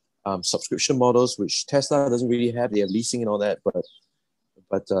 subscription models which Tesla doesn't really have. They have leasing and all that, but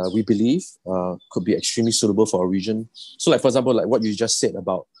we believe could be extremely suitable for our region. So like for example, like what you just said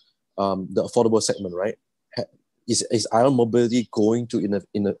about the affordable segment, right? Is Ion Mobility going to in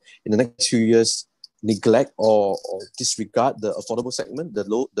the next few years neglect or disregard the affordable segment, the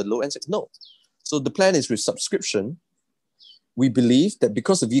low end segment? No. So the plan is with subscription. We believe that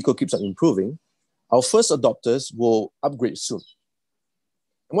because the vehicle keeps on improving, our first adopters will upgrade soon.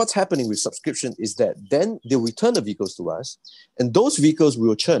 And what's happening with subscription is that then they'll return the vehicles to us, and those vehicles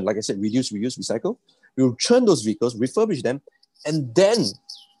will churn, like I said, reduce, reuse, recycle. We will churn those vehicles, refurbish them, and then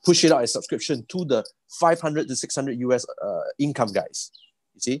push it out as subscription to the 500 to 600 US income guys,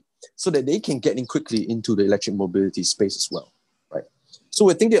 you see, so that they can get in quickly into the electric mobility space as well, right? So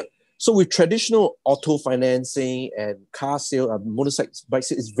we think that, so with traditional auto financing and car sale, motorcycle, bike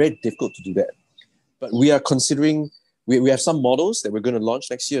sale, it's very difficult to do that. But we are considering, we have some models that we're going to launch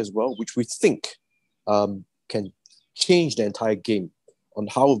next year as well, which we think can change the entire game on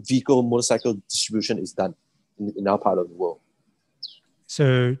how vehicle motorcycle distribution is done in our part of the world.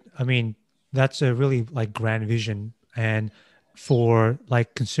 So, I mean, that's a really like grand vision. And for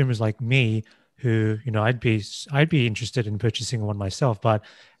like consumers like me who, you know, I'd be interested in purchasing one myself, but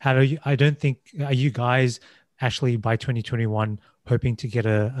how do you, I don't think, are you guys actually by 2021 hoping to get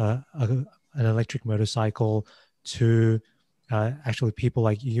an electric motorcycle to actually people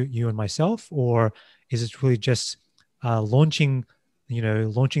like you and myself, or is it really just launching,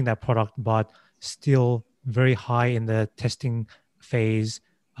 launching that product, but still very high in the testing phase?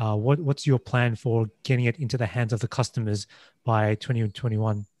 What's your plan for getting it into the hands of the customers by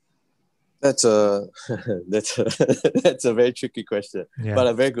 2021? That's a that's a very tricky question, Yeah. but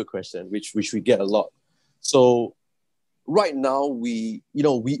a very good question, which we get a lot. So right now we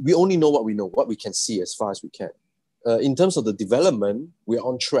only know what we know, what we can see as far as we can. In terms of the development, we're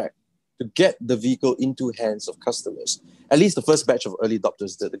on track to get the vehicle into hands of customers. At least the first batch of early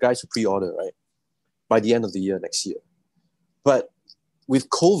adopters, the guys who pre-order, right, by the end of the year next year. But with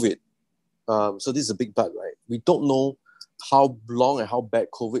COVID, so this is a big but, right? We don't know how long and how bad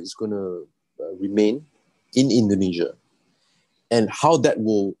COVID is going to remain in Indonesia, and how that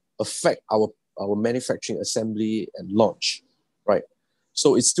will affect our manufacturing, assembly, and launch, right?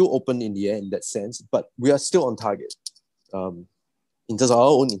 So it's still open in the air in that sense, but we are still on target in terms of our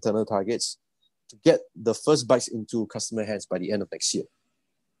own internal targets to get the first bikes into customer hands by the end of next year.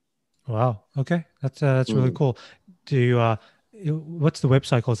 Wow. Okay. That's really cool. Do you, what's the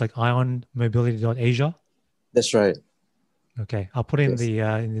website called? It's like ionmobility.asia. That's right. Okay, I'll put it in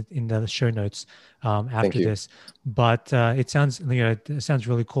Yes. in the show notes Thank after you. this. But it sounds, it sounds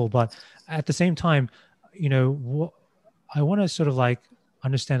really cool. But at the same time, I want to sort of like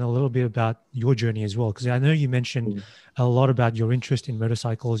understand a little bit about your journey as well, because I know you mentioned a lot about your interest in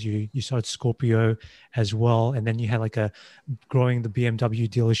motorcycles. You started Scorpio as well, and then you had like a growing the BMW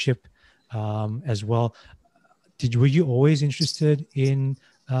dealership as well. Were you always interested in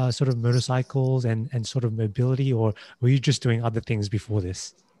sort of motorcycles and sort of mobility, or were you just doing other things before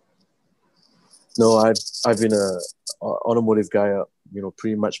this? No, I've been a automotive guy,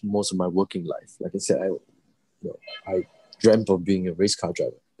 pretty much most of my working life. Like I said, I dreamt of being a race car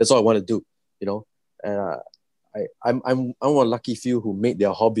driver. That's all I want to do, And I'm one lucky few who made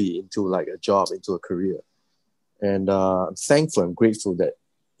their hobby into like a job, into a career, and I'm thankful and grateful that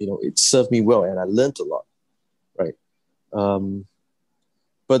it served me well and I learned a lot, right?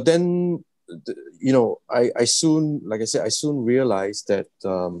 But then, I soon, like I said, I soon realized that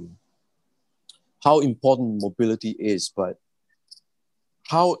how important mobility is, but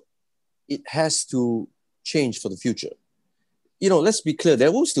how it has to change for the future. Let's be clear,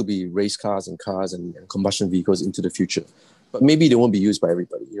 there will still be race cars and combustion vehicles into the future, but maybe they won't be used by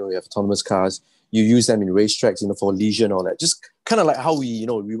everybody. You have autonomous cars, you use them in racetracks, for leisure and all that. Just kind of like how we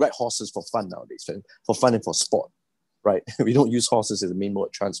ride horses for fun nowadays, for fun and for sport, right? We don't use horses as the main mode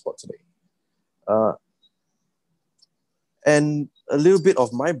of transport today. And a little bit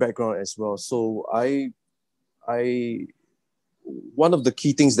of my background as well. So one of the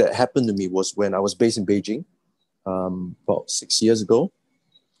key things that happened to me was when I was based in Beijing, about 6 years ago.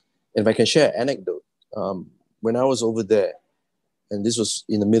 And if I can share an anecdote, when I was over there, and this was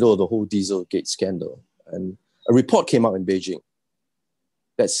in the middle of the whole Dieselgate scandal, and a report came out in Beijing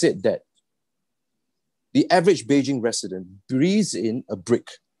that said that the average Beijing resident breathes in a brick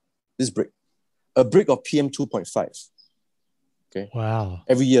of PM 2.5, okay? Wow.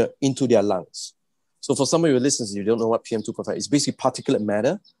 Every year into their lungs. So for some of your listeners, you don't know what PM 2.5 is. Basically particulate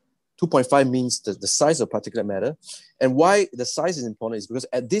matter. 2.5 means the size of particulate matter. And why the size is important is because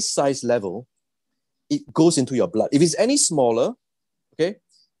at this size level, it goes into your blood. If it's any smaller, okay,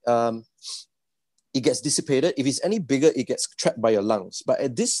 it gets dissipated. If it's any bigger, it gets trapped by your lungs. But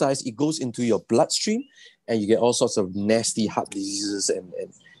at this size, it goes into your bloodstream, and you get all sorts of nasty heart diseases and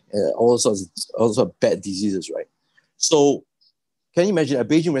all sorts of bad diseases, right? So can you imagine a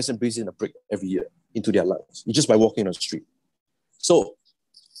Beijing resident breathes in a brick every year into their lungs, just by walking on the street? So,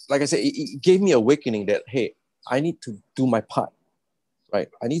 like I said, it gave me awakening that, hey, I need to do my part, right?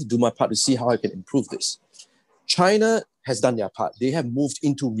 I need to do my part to see how I can improve this. China has done their part. They have moved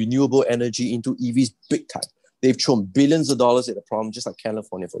into renewable energy, into EVs big time. They've thrown billions of dollars at the problem, just like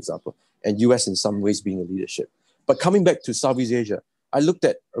California, for example, and US in some ways being a leadership. But coming back to Southeast Asia, I looked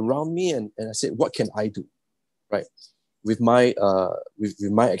at around me and I said, what can I do, right? With my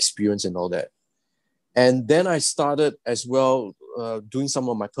experience and all that. And then I started as well doing some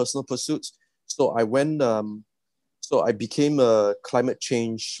of my personal pursuits. So I became a climate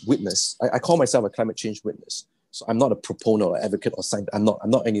change witness. I call myself a climate change witness. So I'm not a proponent or advocate or scientist. I'm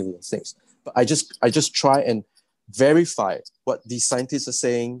not any of those things. But I just try and verify what these scientists are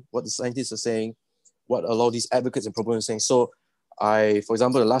saying, what the scientists are saying, what a lot of these advocates and proponents are saying. So for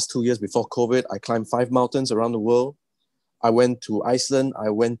example, the last 2 years before COVID, I climbed 5 mountains around the world. I went to Iceland. I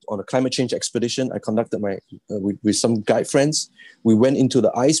went on a climate change expedition. I conducted with some guide friends. We went into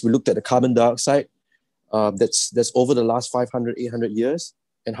the ice. We looked at the carbon dioxide that's over the last 500, 800 years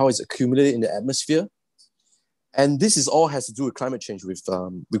and how it's accumulated in the atmosphere. And this is all has to do with climate change, with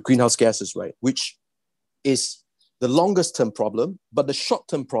greenhouse gases, right? Which is the longest term problem, but the short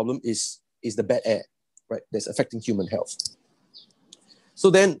term problem is the bad air, right? That's affecting human health. So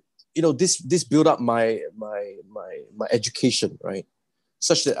then, this built up my education, right?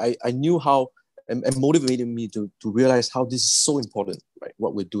 Such that I knew how and motivated me to realize how this is so important, right?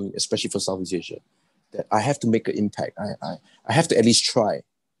 What we're doing, especially for Southeast Asia, that I have to make an impact. I have to at least try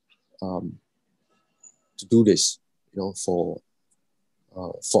to do this, for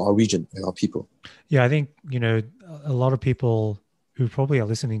our region and our people. Yeah, I think, a lot of people who probably are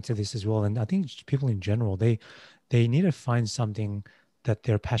listening to this as well, and I think people in general, they need to find something that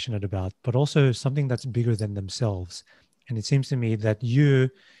they're passionate about, but also something that's bigger than themselves. And it seems to me that you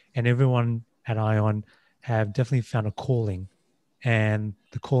and everyone at ION have definitely found a calling. And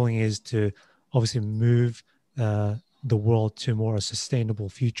the calling is to obviously move the world to more a sustainable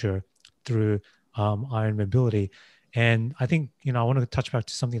future through iron mobility. And I think, I want to touch back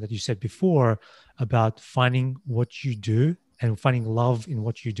to something that you said before about finding what you do and finding love in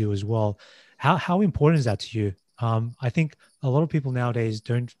what you do as well. How important is that to you? I think a lot of people nowadays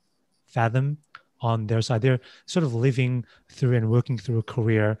don't fathom on their side. They're sort of living through and working through a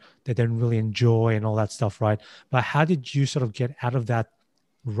career that they don't really enjoy and all that stuff, right? But how did you sort of get out of that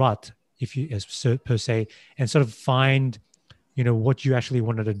rut, if you per se, and sort of find, what you actually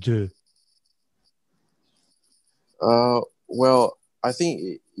wanted to do? Well, I think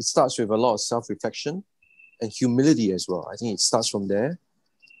it starts with a lot of self-reflection and humility as well. I think it starts from there.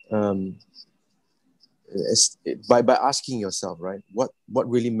 By asking yourself, right, what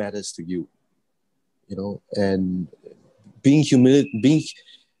really matters to you, and being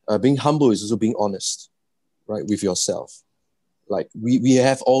being humble is also being honest, right, with yourself. Like we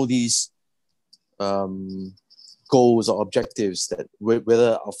have all these goals or objectives that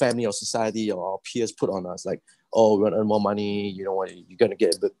whether our family or society or our peers put on us, like, oh, we want to earn more money, you're going to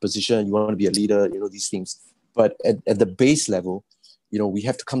get a position, you want to be a leader, these things. But at the base level, we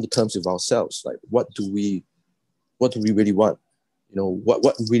have to come to terms with ourselves. Like, what do we really want?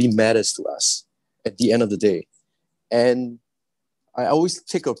 What really matters to us at the end of the day? And I always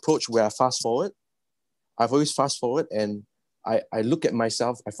take an approach where I fast forward. I've always fast forward and I look at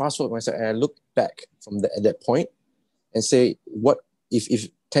myself, I fast forward myself and I look back at that point and say, what if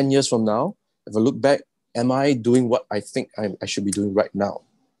 10 years from now, if I look back, am I doing what I think I should be doing right now?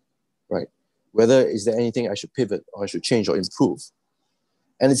 Right? Whether is there anything I should pivot or I should change or improve?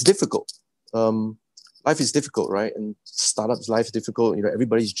 And it's difficult. Life is difficult, right? And startups' life is difficult.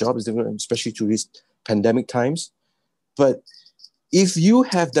 Everybody's job is difficult, especially through these pandemic times. But if you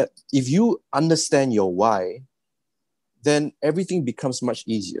understand your why, then everything becomes much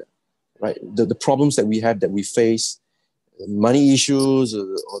easier, right? The problems that we face, money issues or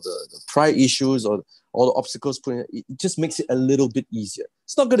the pride issues or all the obstacles put in, it just makes it a little bit easier.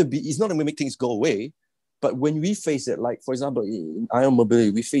 It's not going to make things go away. But when we face it, like, for example, in ion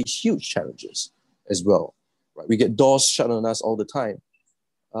mobility, we face huge challenges as well, right? We get doors shut on us all the time.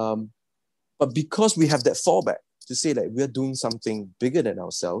 But because we have that fallback to say that we're doing something bigger than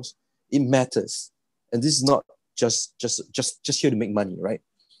ourselves, it matters. And this is not just here to make money, right?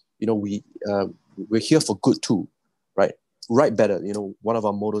 We're here for good too, right? Write better. One of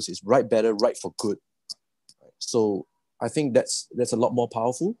our mottos is write better, write for good. So I think that's a lot more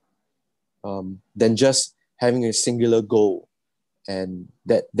powerful than just having a singular goal, and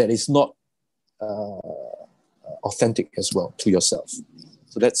that is not authentic as well to yourself.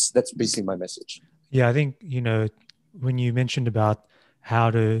 So that's basically my message. Yeah, I think, when you mentioned about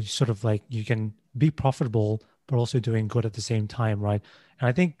how to sort of like you can be profitable but also doing good at the same time, right? And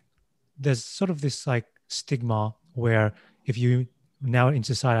I think there's sort of this like stigma where if you now in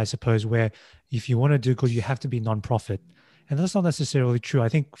society, I suppose, where if you want to do good, you have to be non-profit. And that's not necessarily true. I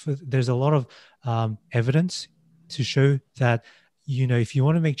think there's a lot of evidence to show that if you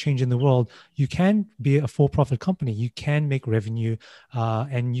want to make change in the world, you can be a for-profit company. You can make revenue,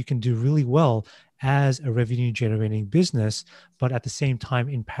 and you can do really well as a revenue generating business, but at the same time,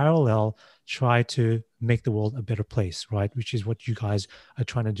 in parallel, try to make the world a better place, right? Which is what you guys are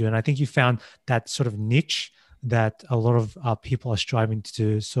trying to do. And I think you found that sort of niche that a lot of people are striving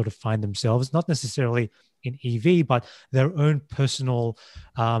to sort of find themselves, not necessarily in EV, but their own personal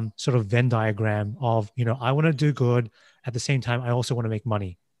sort of Venn diagram of, I want to do good. At the same time, I also want to make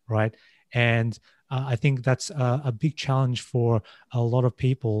money, right? And I think that's a big challenge for a lot of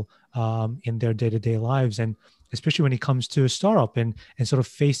people in their day-to-day lives, and especially when it comes to a startup and sort of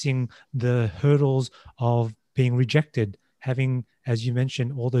facing the hurdles of being rejected, having, as you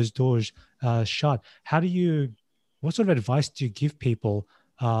mentioned, all those doors shut. What sort of advice do you give people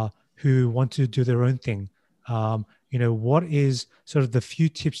who want to do their own thing? What is sort of the few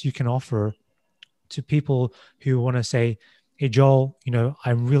tips you can offer to people who want to say, "Hey, Joel,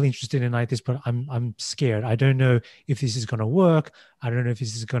 I'm really interested in like this, but I'm scared. I don't know if this is going to work. I don't know if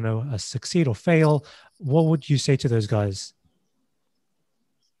this is going to succeed or fail." What would you say to those guys?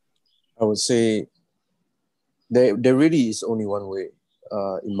 I would say there really is only one way,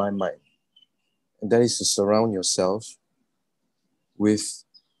 in my mind, and that is to surround yourself with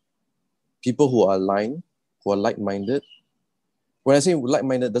people who are aligned, who are like-minded. When I say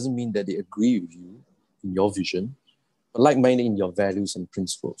like-minded, doesn't mean that they agree with you in your vision, but like-minded in your values and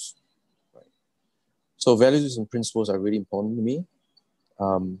principles. Right? So values and principles are really important to me.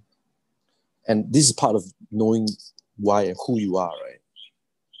 And this is part of knowing why and who you are, right?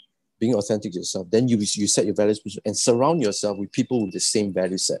 Being authentic to yourself. Then you set your values and surround yourself with people with the same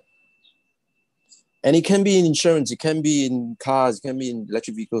value set. And it can be in insurance, it can be in cars, it can be in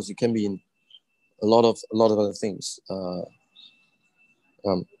electric vehicles, it can be in a lot of other things.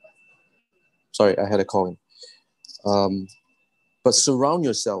 Sorry, I had a call in. But surround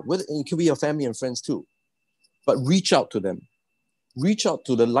yourself with, it can be your family and friends too. But reach out to them. Reach out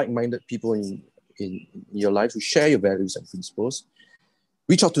to the like-minded people in your life who share your values and principles.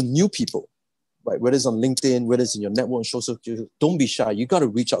 Reach out to new people, right? Whether it's on LinkedIn, whether it's in your network and social media, don't be shy. You got to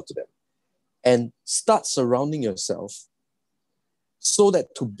reach out to them and start surrounding yourself so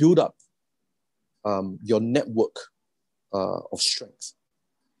that to build up your network of strength.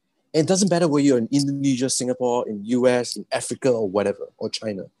 And it doesn't matter whether you're in Indonesia, Singapore, in US, in Africa, or whatever, or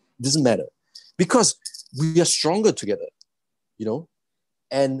China. It doesn't matter. Because we are stronger together,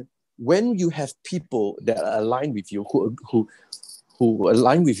 And when you have people that are aligned with you, who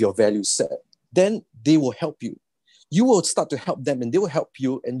align with your value set, then they will help you. You will start to help them and they will help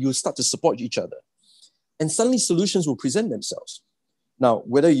you, and you'll start to support each other. And suddenly solutions will present themselves. Now,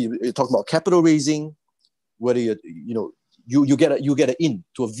 whether you're talking about capital raising, whether you get an in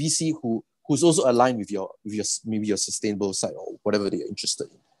to a VC who's also aligned with your maybe your sustainable side or whatever they're interested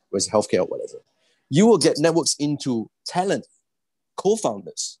in, whether it's healthcare or whatever. You will get networks into talent,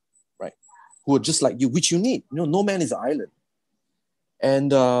 co-founders, right? Who are just like you, which you need. No man is an island.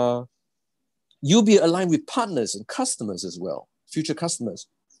 And you'll be aligned with partners and customers as well, future customers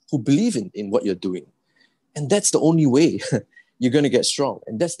who believe in what you're doing. And that's the only way you're going to get strong.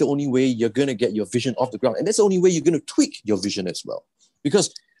 And that's the only way you're going to get your vision off the ground. And that's the only way you're going to tweak your vision as well.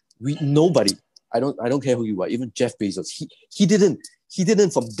 Because nobody, I don't care who you are, even Jeff Bezos, he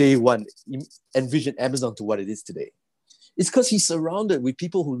didn't from day one envision Amazon to what it is today. It's because he's surrounded with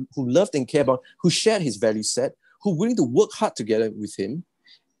people who loved and care about, who shared his value set, who are willing to work hard together with him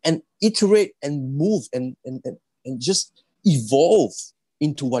and iterate and move and just evolve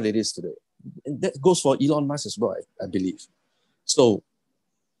into what it is today. And that goes for Elon Musk as well, I believe. So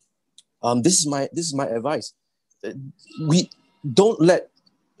this is my advice. We don't let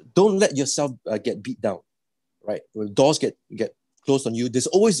yourself get beat down, right? When doors get closed on you, there's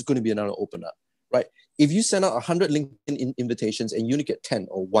always going to be another open up, right? If you send out 100 LinkedIn invitations and you only get 10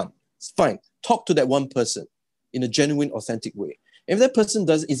 or 1, it's fine. Talk to that one person in a genuine, authentic way. If that person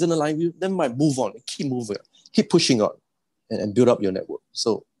isn't aligned with you, then might move on, keep moving, keep pushing on, and build up your network.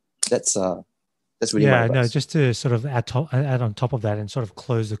 So that's really my advice. No, just to sort of add on top of that and sort of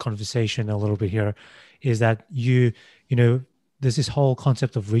close the conversation a little bit here, is that there's this whole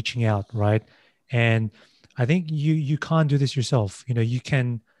concept of reaching out, right? And I think you can't do this yourself. You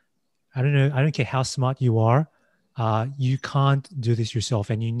can, I don't know, I don't care how smart you are, you can't do this yourself,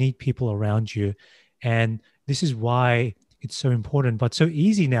 and you need people around you. And this is why it's so important, but so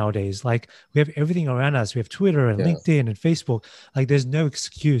easy nowadays. Like, we have everything around us. We have Twitter and LinkedIn and Facebook. Like, there's no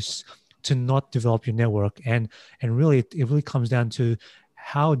excuse to not develop your network. And really, it really comes down to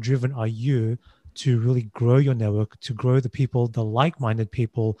how driven are you to really grow your network, to grow the people, the like-minded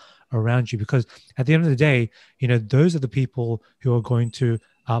people around you. Because at the end of the day, those are the people who are going to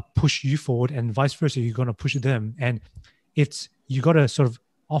push you forward, and vice versa. You're going to push them, and you got to sort of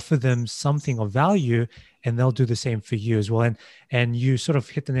offer them something of value, and they'll do the same for you as well. And you sort of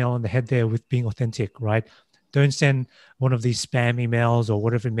hit the nail on the head there with being authentic, right? Don't send one of these spam emails or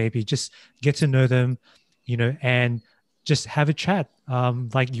whatever it may be. Just get to know them, and just have a chat,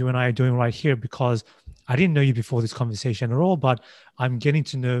 like you and I are doing right here, because I didn't know you before this conversation at all, but I'm getting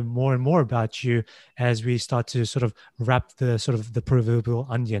to know more and more about you as we start to sort of wrap the sort of the proverbial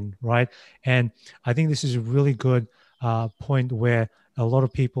onion, right? And I think this is a really good point where a lot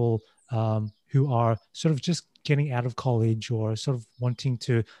of people who are sort of just getting out of college or sort of wanting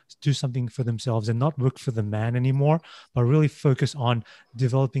to do something for themselves and not work for the man anymore, but really focus on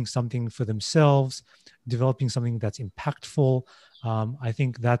developing something for themselves, developing something that's impactful. I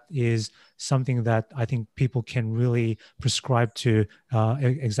think that is something that I think people can really prescribe to,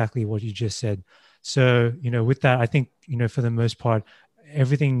 exactly what you just said. So, with that, I think, for the most part,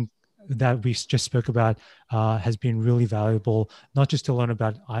 everything that we just spoke about has been really valuable, not just to learn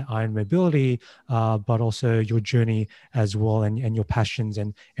about iron mobility, but also your journey as well, and your passions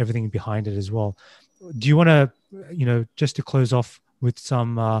and everything behind it as well. Do you want to, just to close off with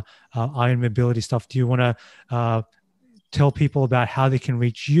some iron mobility stuff, do you want to tell people about how they can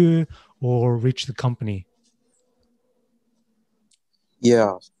reach you or reach the company?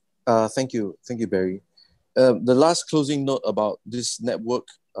 Yeah. Thank you, Barry. The last closing note about this network,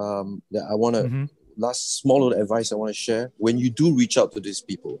 that I want to, Mm-hmm. last small little advice I want to share. When you do reach out to these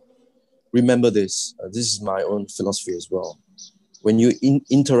people, remember this. This is my own philosophy as well. When you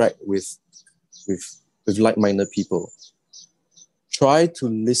interact with with like-minded people, try to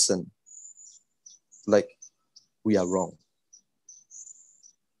listen like we are wrong,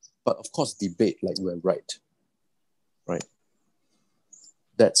 but of course debate like we're right. Right.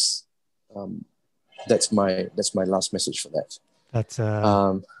 That's um, that's my last message for that. That's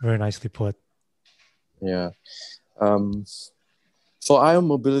Um, very nicely put. yeah. Um, for ion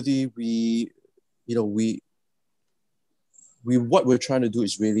mobility, you know, we what we're trying to do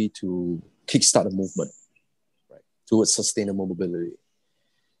is really to kickstart a movement, right, towards sustainable mobility,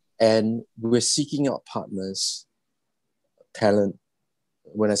 and we're seeking out partners, talent.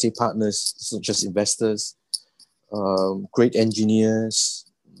 When I say partners, it's not just investors, great engineers,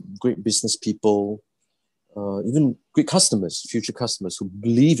 great business people, even great customers, future customers who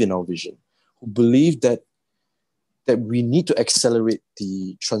believe in our vision, who believe that we need to accelerate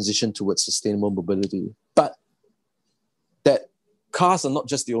the transition towards sustainable mobility, but that cars are not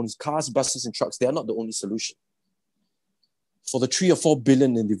just the only cars, buses, and trucks. They are not the only solution. For the 3 or 4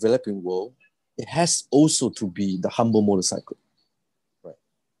 billion in the developing world, it has also to be the humble motorcycle, right?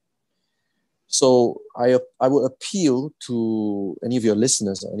 So I would appeal to any of your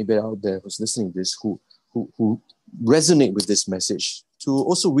listeners or anybody out there who's listening to this who resonate with this message to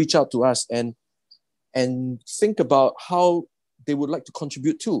also reach out to us and think about how they would like to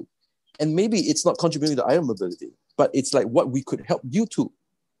contribute to. And maybe it's not contributing to iron mobility, but it's like what we could help you to,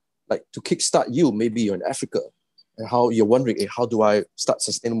 like to kickstart you. Maybe you're in Africa and how you're wondering, hey, how do I start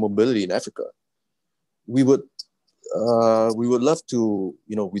sustainable mobility in Africa? We would love to,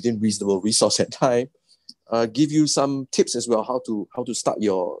 within reasonable resource and time, give you some tips as well, how to start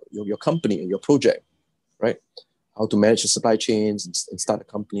your company and your project, right? How to manage the supply chains and start a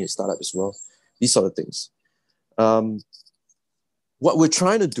company and startup as well. These sort of things. What we're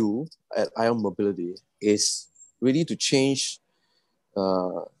trying to do at Ion Mobility is really to change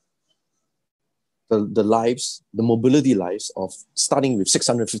the lives, the mobility lives of starting with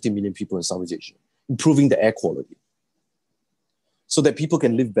 650 million people in Southeast Asia, improving the air quality so that people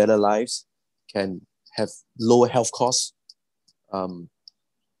can live better lives, can have lower health costs from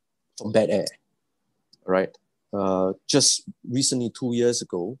bad air, right? Just recently, 2 years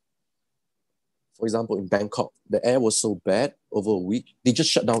ago, for example, in Bangkok, the air was so bad over a week, they just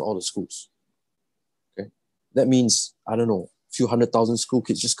shut down all the schools. Okay, that means, I don't know, a few 100,000 school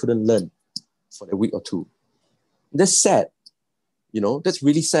kids just couldn't learn for a week or two. That's sad. That's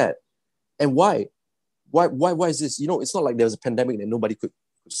really sad. And why? Why is this? It's not like there was a pandemic that nobody could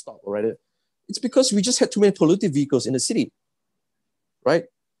stop, right? It's because we just had too many polluted vehicles in the city, right?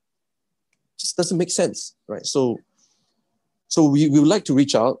 Just doesn't make sense, right? So we would like to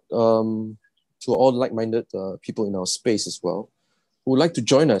reach out to all like-minded people in our space as well, who would like to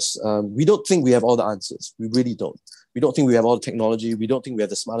join us. We don't think we have all the answers. We really don't. We don't think we have all the technology. We don't think we have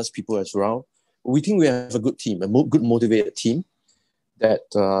the smartest people as around. But we think we have a good team, a good motivated team that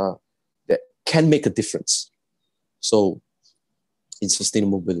that can make a difference. So in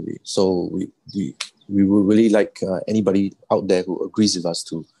sustainable mobility. So we would really like anybody out there who agrees with us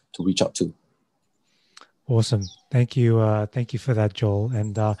to reach out to. Awesome. Thank you for that, Joel.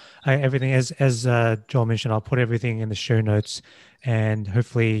 And everything, as Joel mentioned, I'll put everything in the show notes, and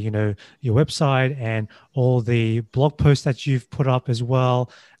hopefully, your website and all the blog posts that you've put up as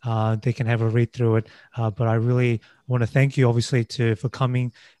well. They can have a read through it. But I really want to thank you, obviously, for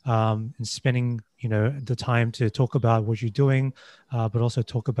coming and spending the time to talk about what you're doing, but also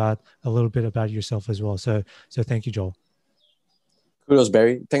talk about a little bit about yourself as well. So thank you, Joel. Kudos,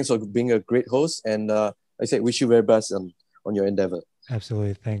 Barry. Thanks for being a great host, and like I said, wish you very best on your endeavor.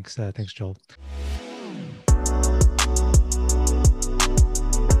 Absolutely. Thanks, Joel.